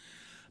straight,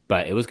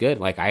 but it was good.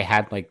 Like I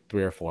had like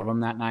 3 or 4 of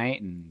them that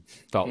night and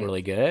felt Hmm.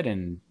 really good,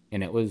 and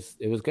it was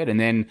good. And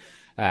then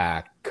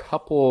a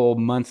couple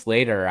months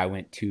later, I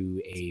went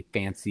to a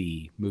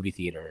fancy movie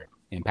theater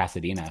in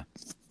Pasadena,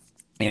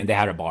 and they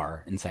had a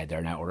bar inside there,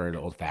 and I ordered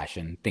an old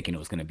fashioned, thinking it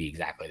was going to be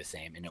exactly the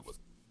same, and it was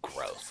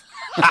gross.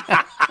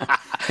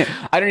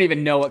 I don't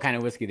even know what kind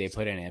of whiskey they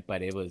put in it,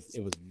 but it was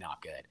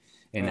not good.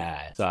 And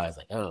so I was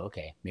like, oh,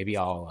 okay, maybe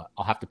I'll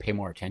have to pay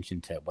more attention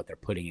to what they're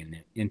putting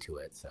into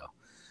it. So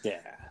Yeah.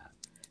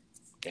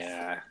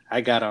 Yeah,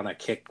 I got on a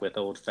kick with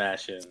old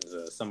fashions.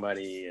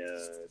 Somebody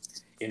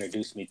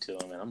introduced me to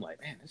them, and I'm like,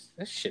 man,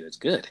 this shit is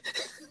good.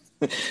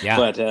 yeah,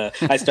 But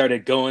I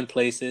started going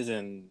places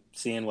and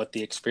seeing what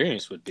the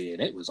experience would be,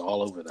 and it was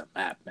all over the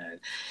map, man.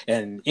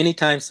 And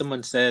anytime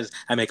someone says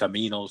I make a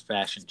mean old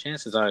fashioned,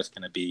 chances are it's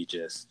going to be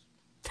just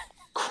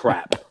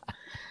crap.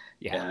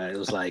 yeah, Yeah, it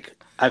was like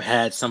I've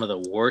had some of the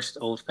worst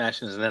old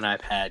fashions, and then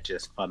I've had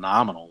just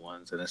phenomenal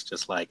ones, and it's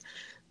just like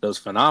those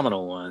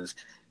phenomenal ones.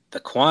 The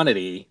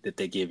quantity that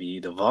they give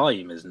you, the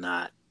volume is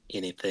not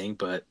anything,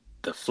 but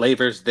the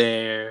flavor's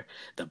there,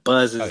 the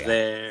buzz oh is yeah,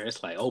 there.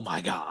 It's like, oh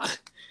my god.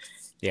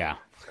 yeah,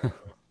 So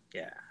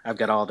yeah, I've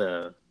got all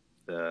the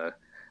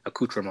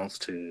accoutrements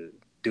to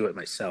do it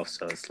myself.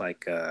 So it's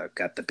like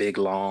got the big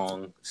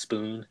long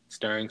spoon,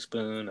 stirring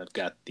spoon. I've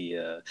got the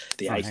oh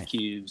ice nice.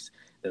 cubes,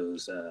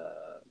 those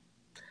The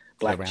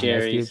black round ice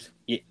cherries.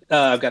 cubes.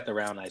 Yeah, I've got the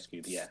round ice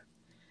cube. Yeah,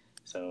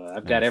 so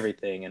I've got Nice.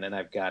 everything, and then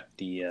I've got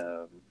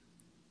the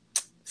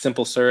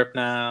simple syrup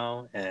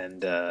now,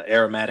 and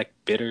aromatic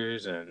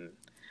bitters, and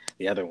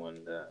the other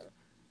one, the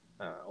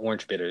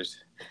orange bitters.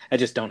 I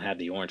just don't have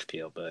the orange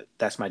peel, but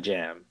that's my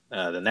jam.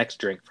 The next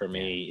drink for Yeah,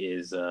 me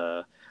is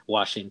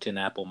Washington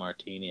apple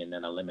martini, and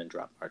then a lemon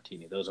drop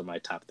martini. Those are my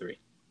top three.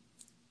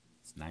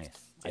 nice.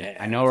 I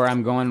Yeah. know where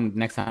I'm going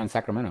next time in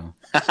Sacramento.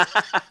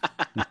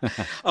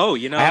 Oh,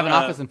 I have an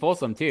office in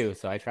Folsom too,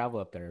 so I travel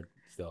up there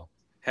still.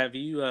 have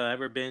you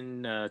ever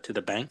been to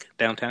the bank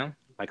downtown,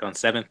 like on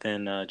Seventh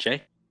and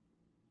J?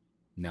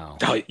 No.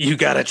 Oh, you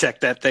gotta check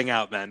that thing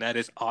out, man. That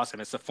is awesome.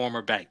 It's a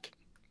former bank,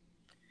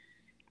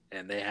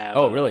 and they have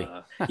Oh, really?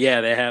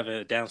 yeah, they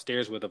have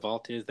downstairs where the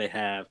vault is. They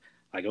have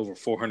like over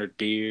 400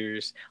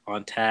 beers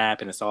on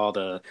tap, and it's all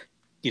the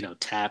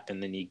tap,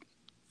 and then you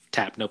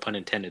tap, no pun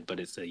intended, but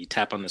it's you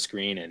tap on the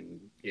screen, and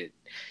it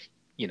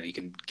you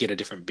can get a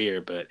different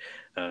beer. But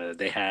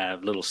they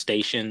have little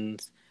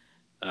stations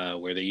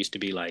where there used to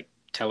be like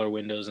teller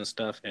windows and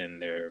stuff, and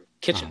they're Uh-huh.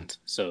 kitchens,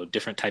 so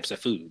different types of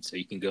food. So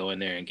you can go in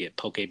there and get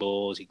poke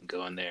bowls, you can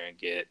go in there and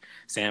get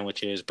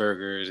sandwiches,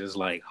 burgers. It's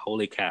like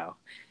holy cow.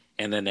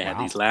 And then they had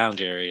these Wow.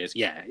 lounge areas.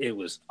 Yeah, it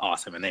was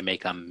awesome, and they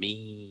make a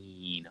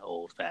mean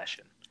old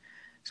fashioned.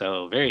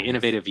 So very Nice.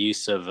 innovative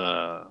use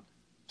of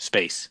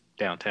space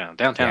downtown.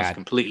 Downtown is Yeah.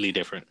 completely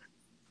different.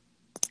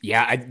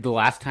 Yeah. The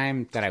last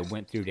time that I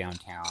went through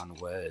downtown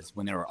was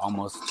when they were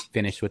almost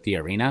finished with the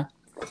arena,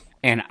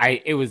 and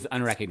it was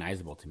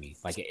unrecognizable to me.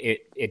 Like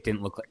it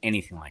didn't look like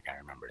anything like I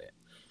remembered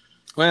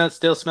Well, it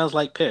still smells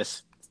like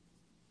piss.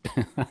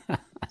 it.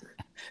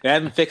 They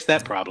haven't fixed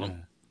that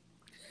problem.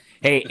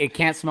 Hey, it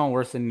can't smell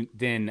worse than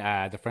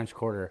the French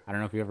Quarter. I don't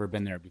know if you've ever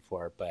been there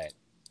before, but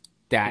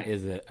that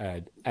is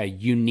a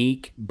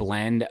unique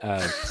blend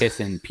of piss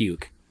and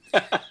puke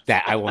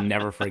that I will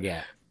never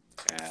forget.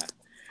 Yeah.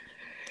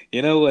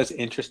 You know what's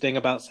interesting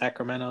about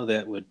Sacramento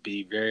that would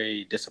be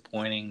very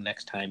disappointing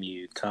next time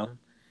you come?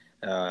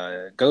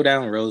 Go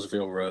down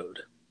Roseville Road.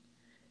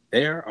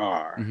 There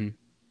are Hmm.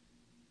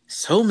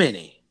 so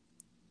many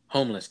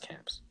homeless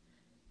camps.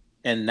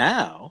 And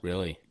now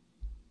Really?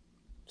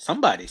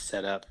 somebody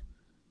set up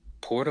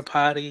porta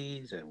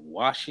potties and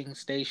washing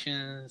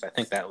stations. I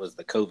think that was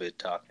the COVID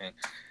talking.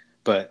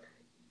 But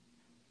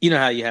you know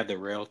how you have the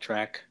rail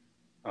track?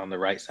 on the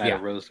right side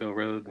of Yeah. Roseville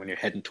Road when you're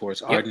heading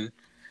towards Yep. Arden.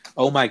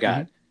 Oh my Hmm.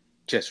 God,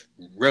 just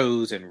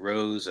rows and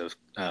rows of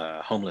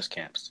homeless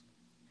camps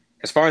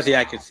as far as the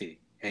eye could Wow. see,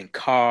 and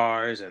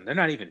cars, and they're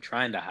not even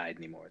trying to hide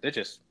anymore. They're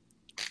just,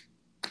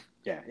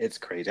 yeah, it's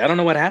crazy. I don't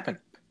know what happened.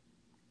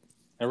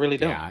 I really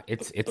don't. Yeah,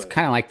 it's But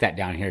kind of like that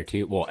down here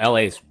too. Well,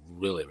 LA is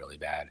really really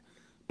bad,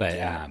 but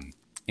yeah,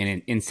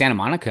 and in Santa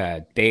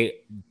Monica,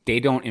 they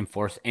don't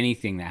enforce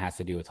anything that has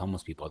to do with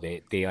homeless people.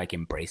 They like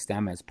embrace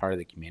them as part of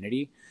the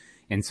community,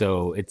 and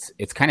so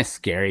it's kind of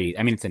scary.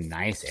 I mean, it's a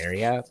nice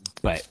area,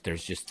 but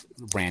there's just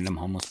random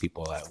homeless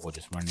people that will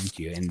just run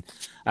into you.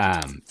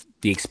 And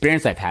the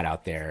experience I've had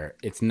out there,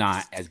 it's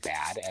not as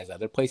bad as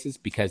other places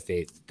because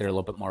they're a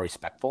little bit more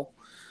respectful.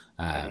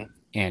 hmm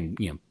And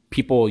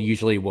people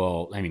usually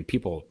will. I mean,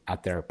 people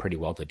out there are pretty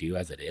well to do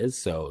as it is,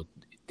 so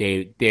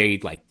they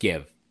like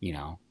give,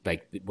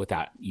 like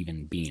without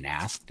even being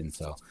asked. And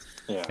so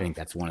I yeah, think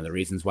that's one of the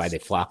reasons why they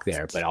flock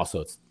there. But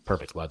also it's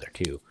perfect weather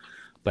too.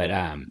 But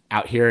yeah,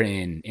 out here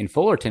in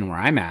Fullerton, where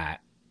I'm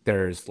at,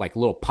 there's like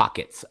little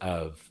pockets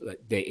of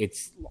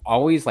it's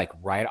always like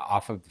right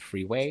off of the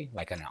freeway,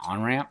 like an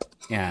on ramp,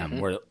 hmm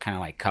where it kind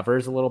of like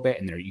covers a little bit,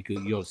 and there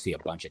you'll see a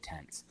bunch of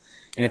tents,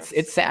 and yeah.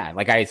 it's sad.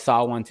 Like I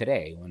saw one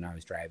today when I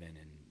was driving,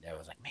 and I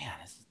was like, man,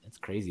 that's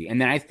crazy.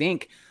 And then I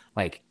think,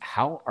 like,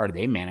 how are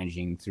they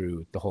managing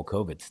through the whole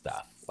COVID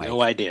stuff? No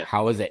Like, idea.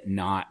 how is it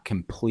not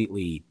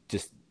completely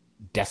just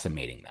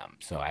decimating them?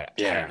 So I don't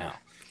Yeah, know.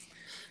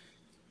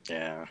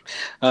 yeah.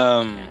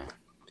 Um, Yeah.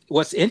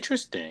 what's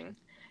interesting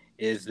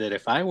is that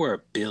if I were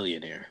a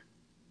billionaire,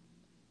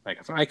 like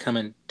if I come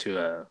into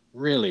a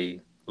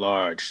really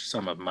large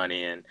sum of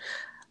money and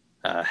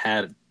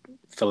had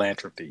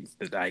philanthropy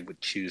that I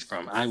would choose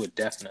from, I would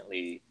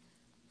definitely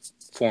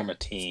form a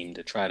team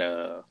to try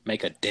to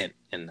make a dent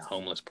in the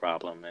homeless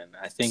problem. And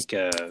I think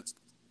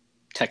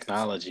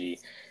technology,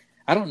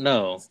 I don't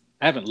know,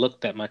 I haven't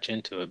looked that much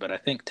into it, but I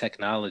think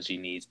technology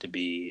needs to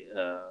be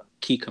a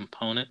key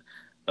component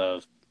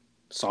of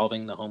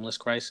solving the homeless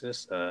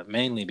crisis,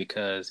 mainly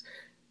because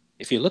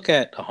if you look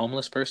at a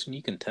homeless person,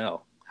 you can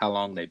tell how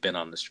long they've been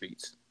on the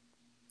streets.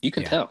 You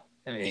can Yeah. tell.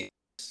 I mean,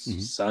 Hmm.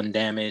 sun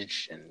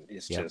damage, and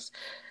it's Yep. just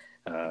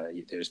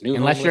there's new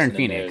Unless you're homeless,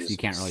 in and then Phoenix, you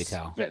can't really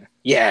tell.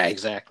 yeah,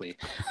 exactly.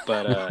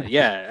 But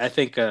yeah, I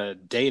think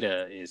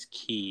data is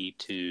key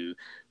to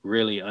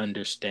really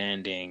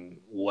understanding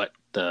what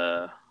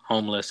the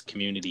homeless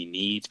community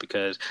needs.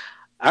 Because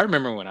I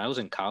remember when I was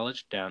in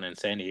college down in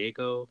San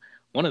Diego,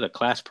 one of the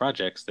class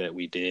projects that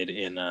we did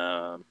in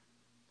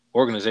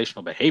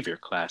organizational behavior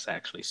class,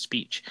 actually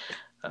speech,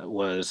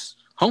 was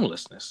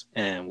homelessness,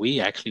 and we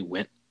actually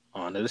went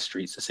onto the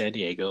streets of San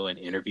Diego and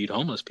interviewed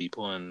homeless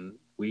people, and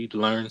we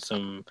learned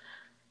some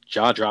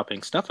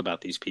jaw-dropping stuff about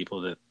these people.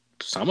 That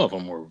some of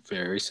them were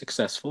very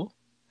successful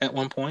at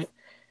one point,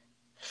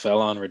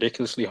 fell on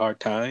ridiculously hard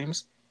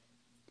times,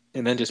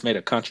 and then just made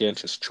a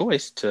conscientious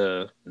choice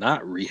to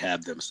not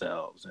rehab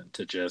themselves and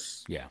to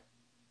just Yeah.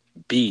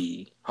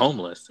 be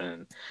homeless.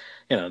 And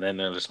then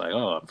they're just like,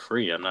 oh, I'm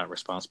free, I'm not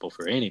responsible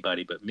for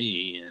anybody but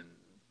me, and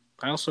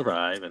I'll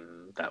survive.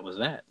 And that was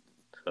that.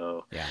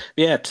 So Yeah.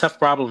 yeah, tough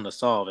problem to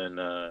solve. And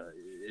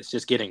it's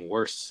just getting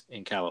worse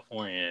in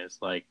California.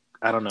 It's like,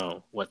 I don't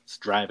know what's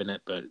driving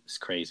it, but it's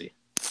crazy.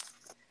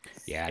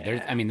 Yeah, I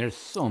Yeah. mean, there's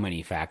so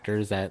many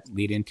factors that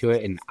lead into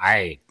it, and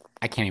I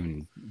can't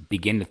even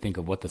begin to think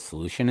of what the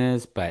solution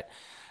is. But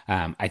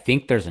I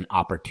think there's an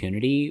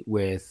opportunity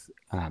with,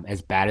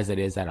 as bad as it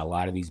is that a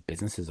lot of these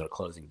businesses are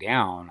closing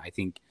down. I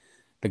think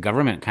the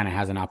government kind of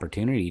has an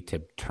opportunity to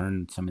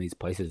turn some of these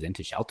places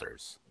into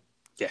shelters.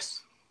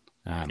 Yes.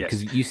 Yes.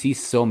 Because you see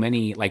so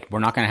many, like, we're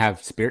not going to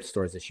have spirit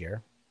stores this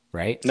year,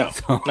 right? No.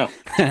 So No.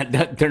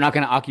 they're not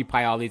going to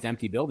occupy all these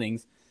empty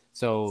buildings.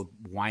 So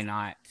why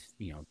not,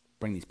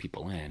 bring these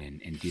people in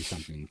and do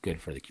something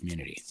good for the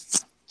community?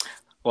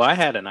 Well, I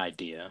had an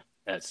idea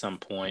at some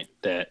point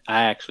that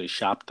I actually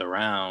shopped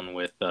around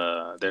with.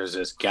 There's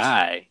this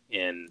guy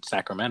in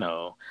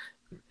Sacramento.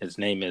 His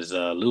name is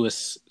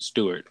Lewis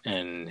Stewart,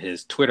 and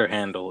his Twitter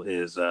handle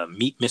is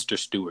Meet Mr.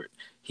 Stewart.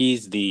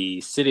 He's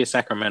the city of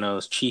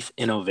Sacramento's chief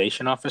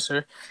innovation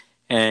officer,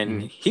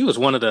 and Hmm. he was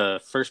one of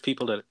the first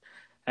people that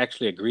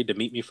actually agreed to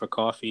meet me for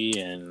coffee.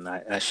 And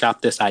I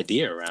shopped this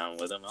idea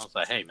around with him. I was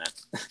like, "Hey, man,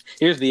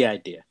 here's the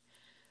idea.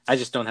 I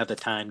just don't have the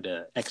time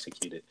to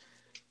execute it.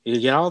 You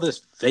get all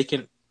this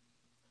vacant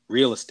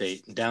real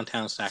estate in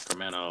downtown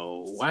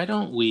Sacramento. Why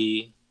don't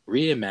we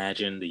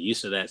reimagine the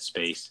use of that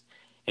space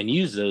and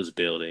use those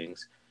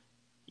buildings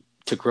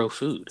to grow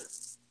food?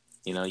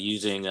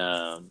 Using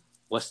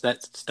what's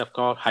that stuff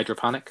called?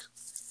 Hydroponic."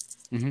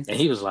 Hmm. And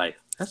he was like,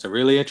 "That's a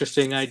really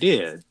interesting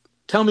idea.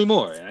 Tell me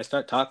more." And I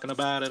start talking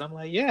about it. I'm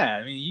like, "Yeah,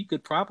 I mean, you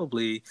could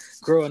probably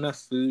grow enough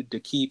food to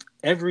keep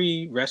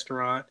every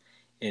restaurant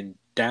in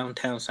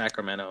downtown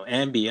Sacramento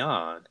and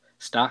beyond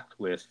stocked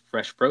with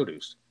fresh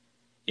produce.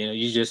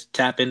 You just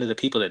tap into the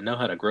people that know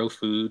how to grow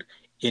food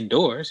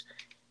indoors.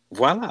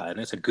 Voila. And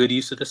it's a good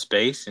use of the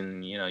space.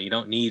 And, you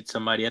don't need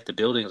somebody at the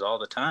buildings all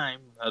the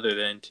time other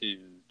than to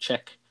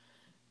check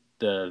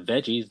the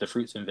veggies, the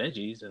fruits and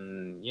veggies,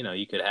 and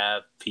you could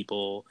have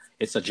people.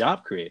 It's a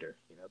job creator.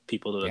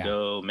 People to Yeah.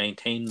 go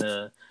maintain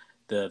the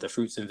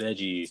fruits and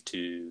veggies,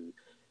 to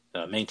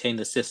maintain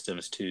the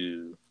systems,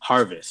 to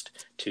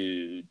harvest,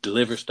 to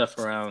deliver stuff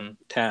around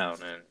town,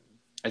 and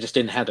I just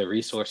didn't have the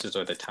resources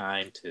or the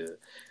time to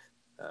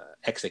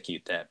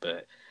execute that.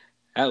 But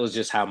that was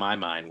just how my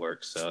mind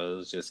works. So it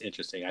was just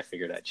interesting. I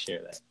figured I'd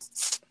share that.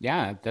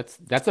 Yeah,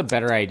 that's a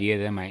better idea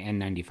than my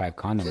N95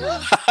 condom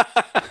line.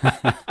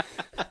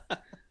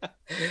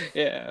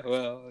 Yeah,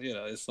 well,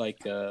 it's like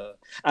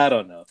I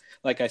don't know.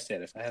 Like I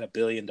said, if I had $1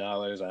 billion,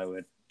 I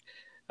would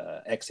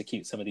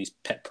execute some of these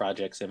pet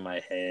projects in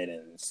my head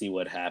and see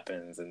what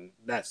happens. And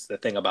that's the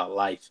thing about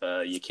life.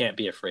 You can't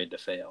be afraid to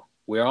fail.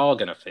 We're all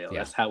gonna fail. Yeah.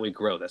 That's how we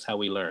grow. That's how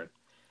we learn.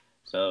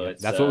 So Yeah,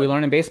 it's that's what we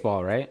learn in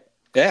baseball, right?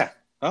 yeah.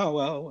 Oh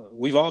well,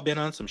 we've all been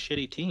on some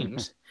shitty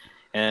teams,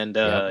 and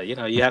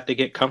Yep. you have to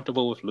get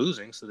comfortable with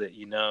losing so that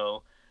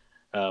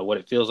what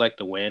it feels like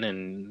to win,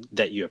 and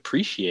that you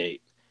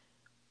appreciate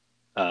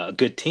a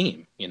good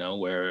team.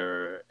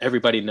 Where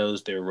everybody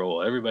knows their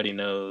role, everybody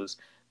knows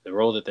the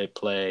role that they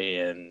play,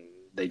 and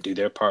they do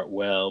their part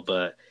well.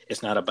 But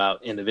it's not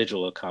about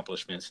individual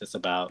accomplishments; it's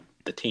about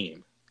the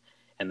team,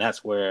 and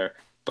that's where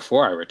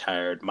before I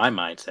retired, my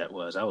mindset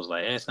was I was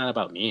like, it's not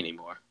about me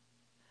anymore.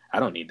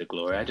 I don't need the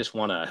glory. I Yeah. just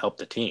want to help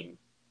the team.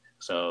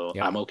 So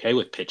Yep. I'm okay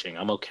with pitching.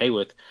 I'm okay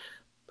with,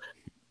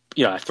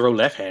 I throw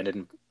left-handed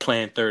and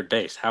playing third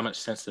base. How much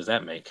sense does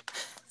that make?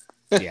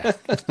 Yeah.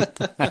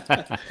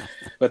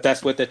 But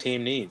that's what the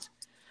team needs.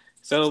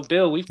 So,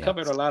 Bill, we've Yep.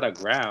 covered a lot of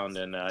ground,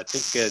 and I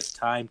think it's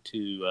time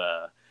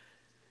to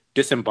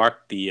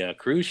disembark the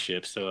cruise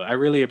ship. So I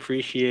really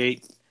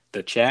appreciate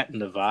the chat and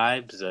the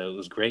vibes. It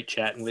was great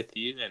chatting with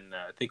you, and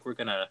I think we're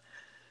going to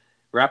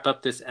wrap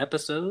up this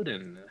episode.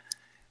 And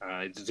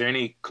is there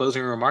any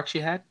closing remarks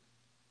you had?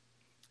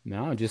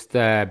 No, just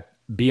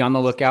be on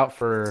the lookout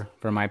for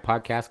my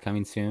podcast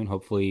coming soon.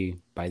 Hopefully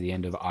by the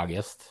end of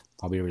August,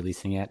 I'll be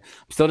releasing it.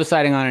 I'm still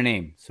deciding on a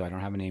name, so I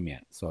don't have a name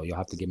yet. So you'll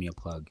have to give me a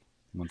plug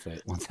once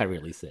I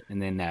release it.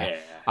 And then Yeah.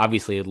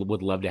 obviously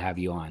would love to have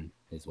you on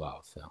as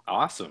well. So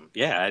Awesome.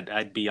 Yeah,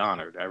 I'd be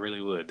honored. I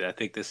really would. I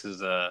think this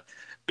has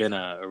been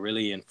a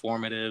really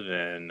informative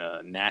and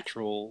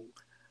natural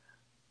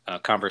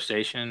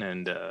conversation,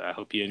 and I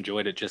hope you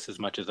enjoyed it just as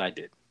much as I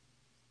did.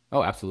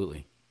 oh,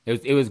 absolutely.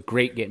 It was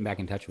great getting back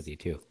in touch with you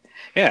too.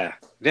 Yeah,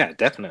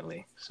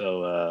 definitely.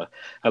 So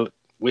I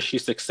wish you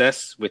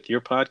success with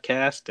your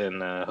podcast,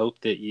 and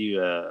hope that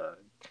you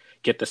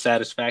get the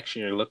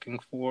satisfaction you're looking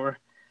for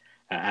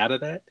out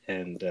of that.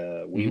 And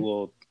we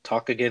will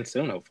talk again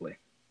soon, hopefully.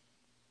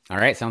 All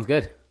right, sounds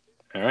good.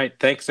 All right.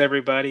 Thanks,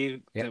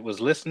 everybody Yep. that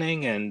was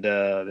listening. And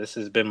this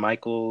has been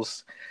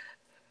Michael's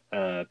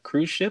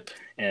cruise ship,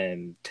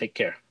 and take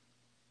care.